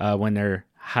when they're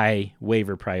high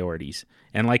waiver priorities.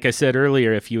 And like I said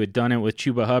earlier, if you had done it with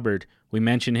Chuba Hubbard, we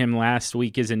mentioned him last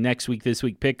week as a next week, this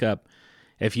week pickup.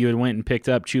 If you had went and picked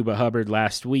up Chuba Hubbard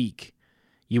last week,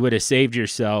 you would have saved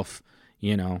yourself,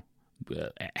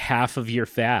 half of your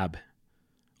fab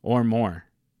or more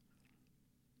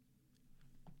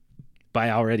by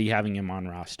already having him on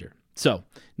roster. So,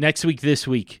 next week, this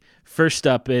week, first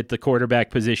up at the quarterback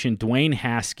position, Dwayne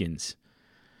Haskins.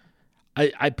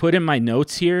 I put in my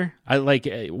notes here, I like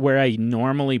where I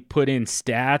normally put in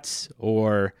stats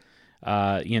or,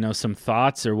 some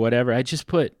thoughts or whatever. I just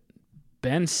put,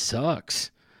 Ben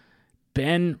sucks.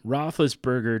 Ben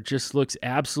Roethlisberger just looks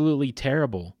absolutely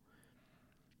terrible.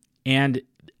 And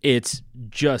it's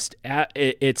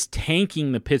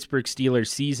tanking the Pittsburgh Steelers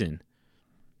season.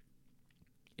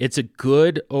 It's a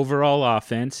good overall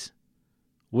offense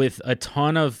with a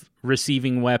ton of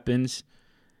receiving weapons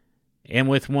and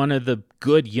with one of the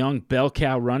good young bell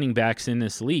cow running backs in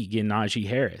this league in Najee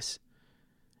Harris.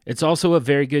 It's also a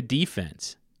very good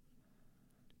defense.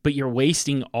 But you're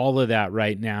wasting all of that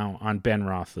right now on Ben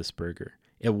Roethlisberger.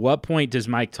 At what point does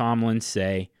Mike Tomlin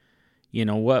say, you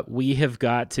know what, we have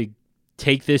got to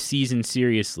take this season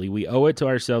seriously. We owe it to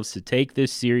ourselves to take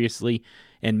this seriously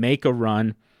and make a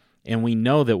run. And we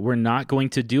know that we're not going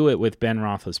to do it with Ben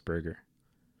Roethlisberger.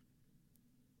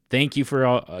 Thank you for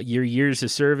all your years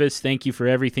of service. Thank you for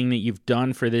everything that you've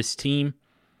done for this team.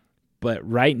 But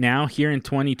right now, here in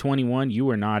 2021, you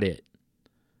are not it.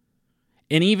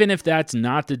 And even if that's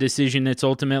not the decision that's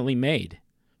ultimately made,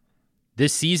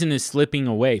 this season is slipping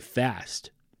away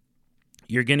fast.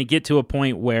 You're going to get to a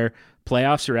point where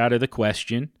playoffs are out of the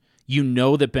question. You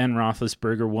know that Ben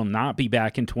Roethlisberger will not be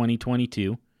back in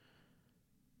 2022.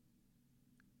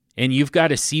 And you've got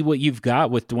to see what you've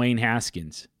got with Dwayne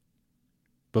Haskins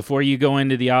before you go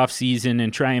into the offseason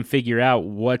and try and figure out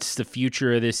what's the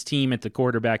future of this team at the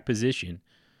quarterback position.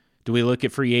 Do we look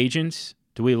at free agents?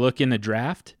 Do we look in the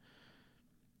draft?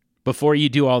 Before you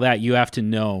do all that, you have to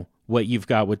know what you've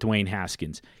got with Dwayne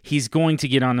Haskins. He's going to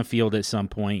get on the field at some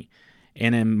point,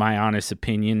 and in my honest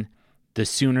opinion, the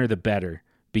sooner the better,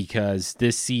 because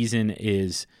this season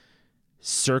is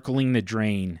circling the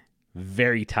drain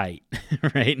very tight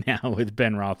right now with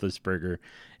Ben Roethlisberger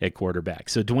at quarterback.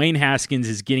 So Dwayne Haskins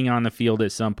is getting on the field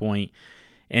at some point,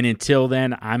 and until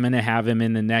then, I'm going to have him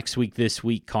in the next week, this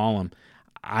week column.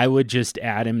 I would just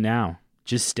add him now.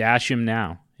 Just stash him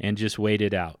now and just wait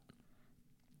it out.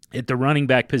 At the running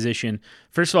back position,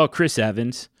 first of all, Chris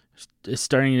Evans is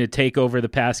starting to take over the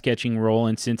pass-catching role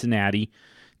in Cincinnati,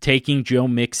 taking Joe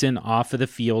Mixon off of the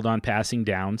field on passing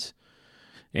downs.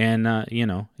 And,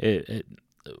 it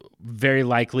very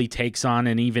likely takes on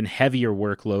an even heavier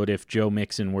workload if Joe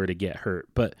Mixon were to get hurt.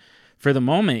 But for the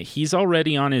moment, he's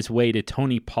already on his way to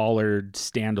Tony Pollard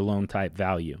standalone type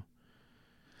value.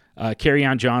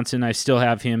 Kerryon Johnson, I still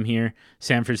have him here,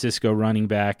 San Francisco running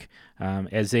back.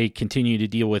 As they continue to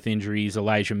deal with injuries,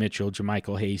 Elijah Mitchell,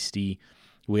 JaMychal Hasty,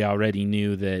 we already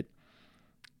knew that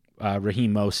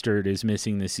Raheem Mostert is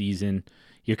missing the season.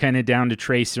 You're kind of down to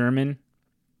Trey Sermon.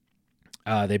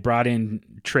 They brought in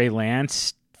Trey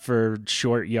Lance for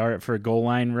short yard for a goal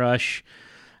line rush.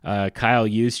 Kyle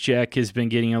Juszczyk has been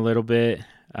getting a little bit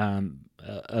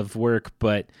of work,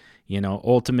 but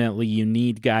ultimately you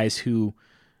need guys who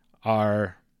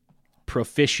are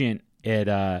proficient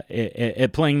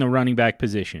at playing the running back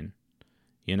position.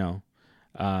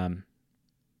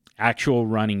 Actual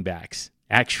running backs,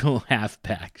 actual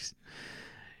halfbacks.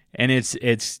 And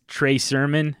it's Trey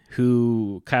Sermon,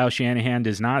 who Kyle Shanahan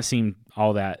does not seem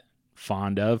all that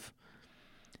fond of.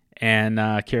 And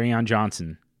Kerryon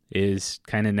Johnson is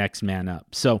kind of next man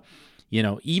up. So,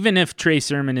 even if Trey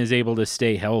Sermon is able to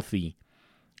stay healthy,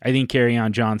 I think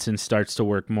Kerryon Johnson starts to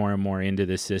work more and more into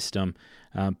the system.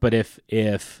 But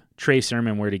if Trey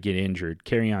Sermon were to get injured,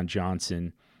 Kerryon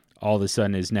Johnson all of a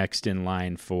sudden is next in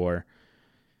line for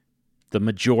the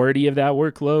majority of that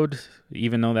workload,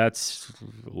 even though that's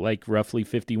like roughly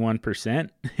 51%,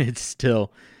 it's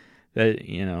still that,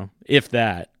 if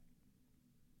that,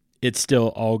 it still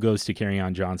all goes to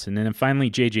Kerryon Johnson. And then finally,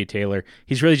 J.J. Taylor.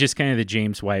 He's really just kind of the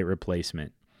James White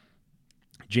replacement.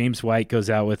 James White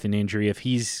goes out with an injury. If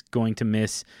he's going to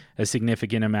miss a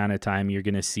significant amount of time, you're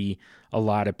going to see a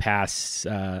lot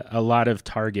of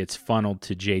targets funneled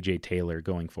to J.J. Taylor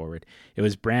going forward. It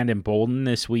was Brandon Bolden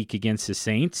this week against the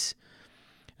Saints,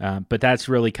 but that's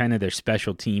really kind of their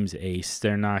special teams ace.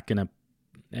 They're not going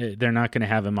to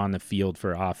have him on the field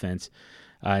for offense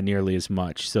nearly as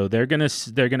much. So they're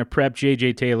gonna prep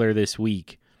J.J. Taylor this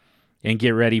week and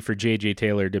get ready for J.J.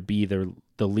 Taylor to be the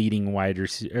leading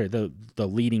the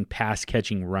leading pass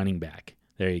catching running back.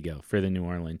 There you go, for the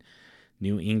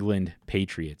New England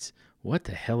Patriots. What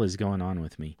the hell is going on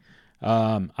with me?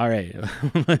 All right,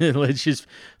 let's just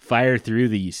fire through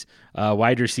these.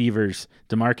 Wide receivers,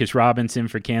 Demarcus Robinson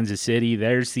for Kansas City.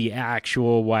 There's the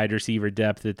actual wide receiver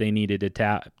depth that they needed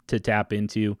to tap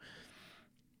into.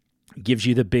 Gives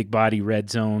you the big body red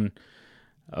zone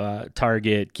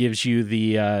target, gives you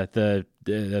the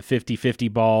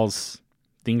 50-50 balls,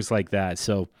 things like that.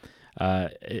 So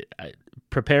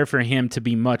prepare for him to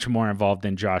be much more involved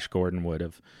than Josh Gordon would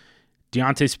have.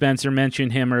 Deontay Spencer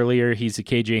mentioned him earlier. He's a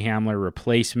KJ Hamler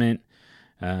replacement.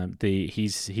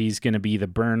 He's going to be the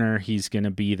burner. He's going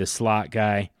to be the slot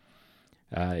guy.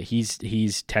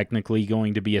 He's technically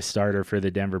going to be a starter for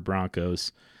the Denver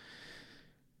Broncos.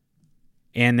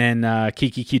 And then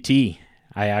Kiki QT.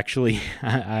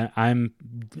 I'm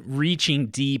reaching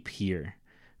deep here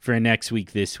for next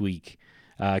week this week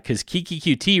because Kiki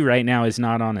QT right now is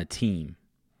not on a team.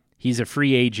 He's a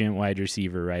free agent wide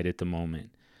receiver right at the moment.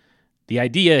 The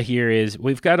idea here is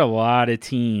we've got a lot of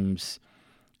teams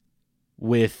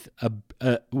with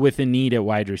a need at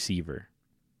wide receiver.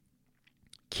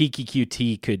 Kiki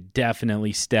QT could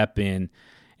definitely step in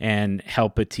and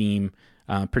help a team,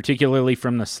 particularly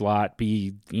from the slot,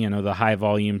 be the high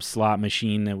volume slot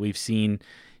machine that we've seen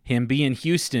him be in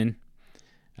Houston.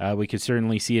 We could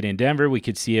certainly see it in Denver. We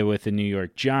could see it with the New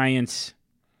York Giants.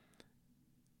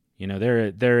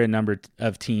 There are a number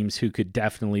of teams who could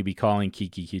definitely be calling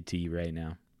Kiki QT right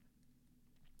now.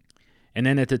 And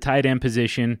then at the tight end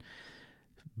position,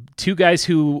 two guys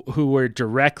who were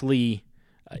directly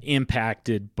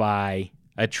impacted by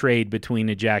a trade between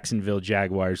the Jacksonville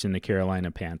Jaguars and the Carolina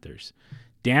Panthers.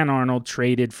 Dan Arnold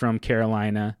traded from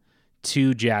Carolina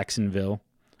to Jacksonville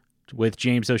with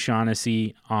James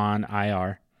O'Shaughnessy on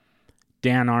IR.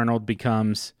 Dan Arnold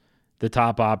becomes the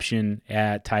top option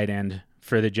at tight end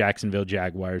for the Jacksonville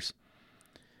Jaguars.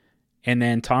 And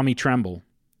then Tommy Tremble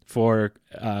for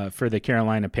the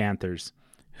Carolina Panthers,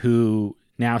 who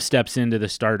now steps into the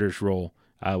starter's role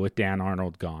with Dan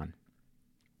Arnold gone.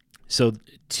 So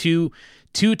two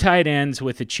tight ends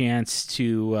with a chance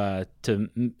to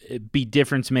be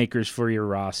difference makers for your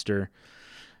roster.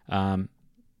 Again,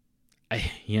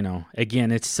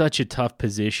 it's such a tough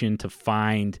position to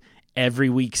find every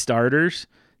week starters.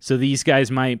 So these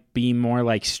guys might be more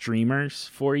like streamers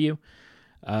for you,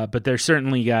 but there's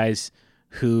certainly guys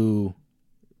who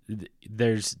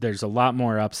there's a lot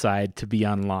more upside to be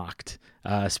unlocked,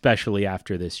 especially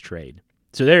after this trade.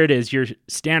 So there it is, your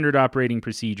standard operating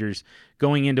procedures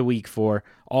going into week 4.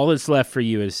 All that's left for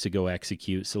you is to go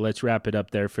execute. So let's wrap it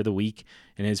up there for the week.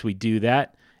 And as we do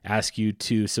that, ask you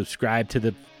to subscribe to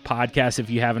the podcast if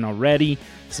you haven't already.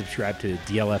 Subscribe to the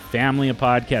DLF Family of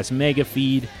Podcasts mega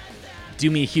feed. Do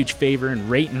me a huge favor and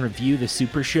rate and review the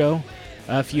Super Show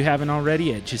if you haven't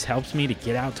already. It just helps me to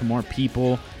get out to more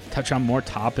people, touch on more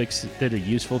topics that are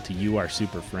useful to you, our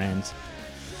super friends.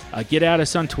 Get at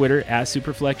us on Twitter at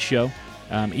SuperFlex Show.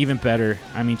 Even better,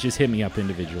 just hit me up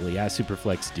individually at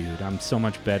SuperFlex Dude. I'm so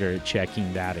much better at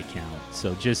checking that account.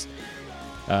 So just,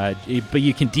 but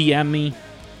you can DM me.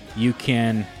 You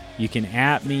can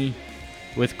at me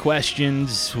with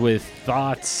questions, with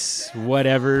thoughts,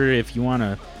 whatever. If you want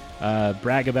to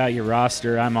brag about your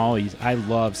roster, I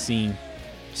love seeing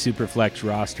SuperFlex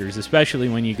rosters, especially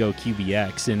when you go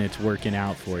QBX and it's working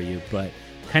out for you. But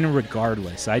kind of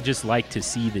regardless, I just like to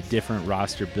see the different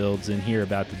roster builds and hear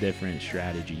about the different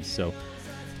strategies. So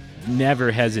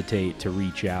never hesitate to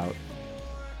reach out.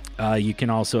 You can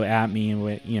also at me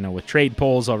with trade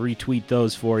polls. I'll retweet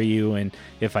those for you. And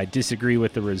if I disagree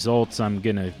with the results, I'm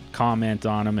going to comment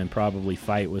on them and probably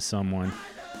fight with someone.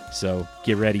 So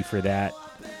get ready for that.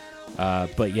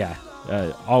 But yeah,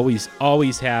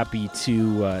 always happy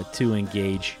to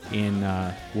engage in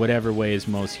whatever way is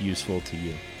most useful to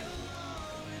you.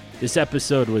 This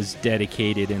episode was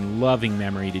dedicated in loving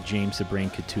memory to James the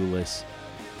Brain Catoulis.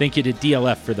 Thank you to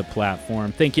DLF for the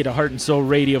platform. Thank you to Heart and Soul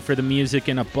Radio for the music.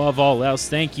 And above all else,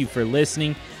 thank you for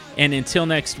listening. And until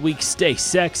next week, stay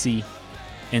sexy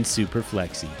and super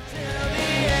flexy.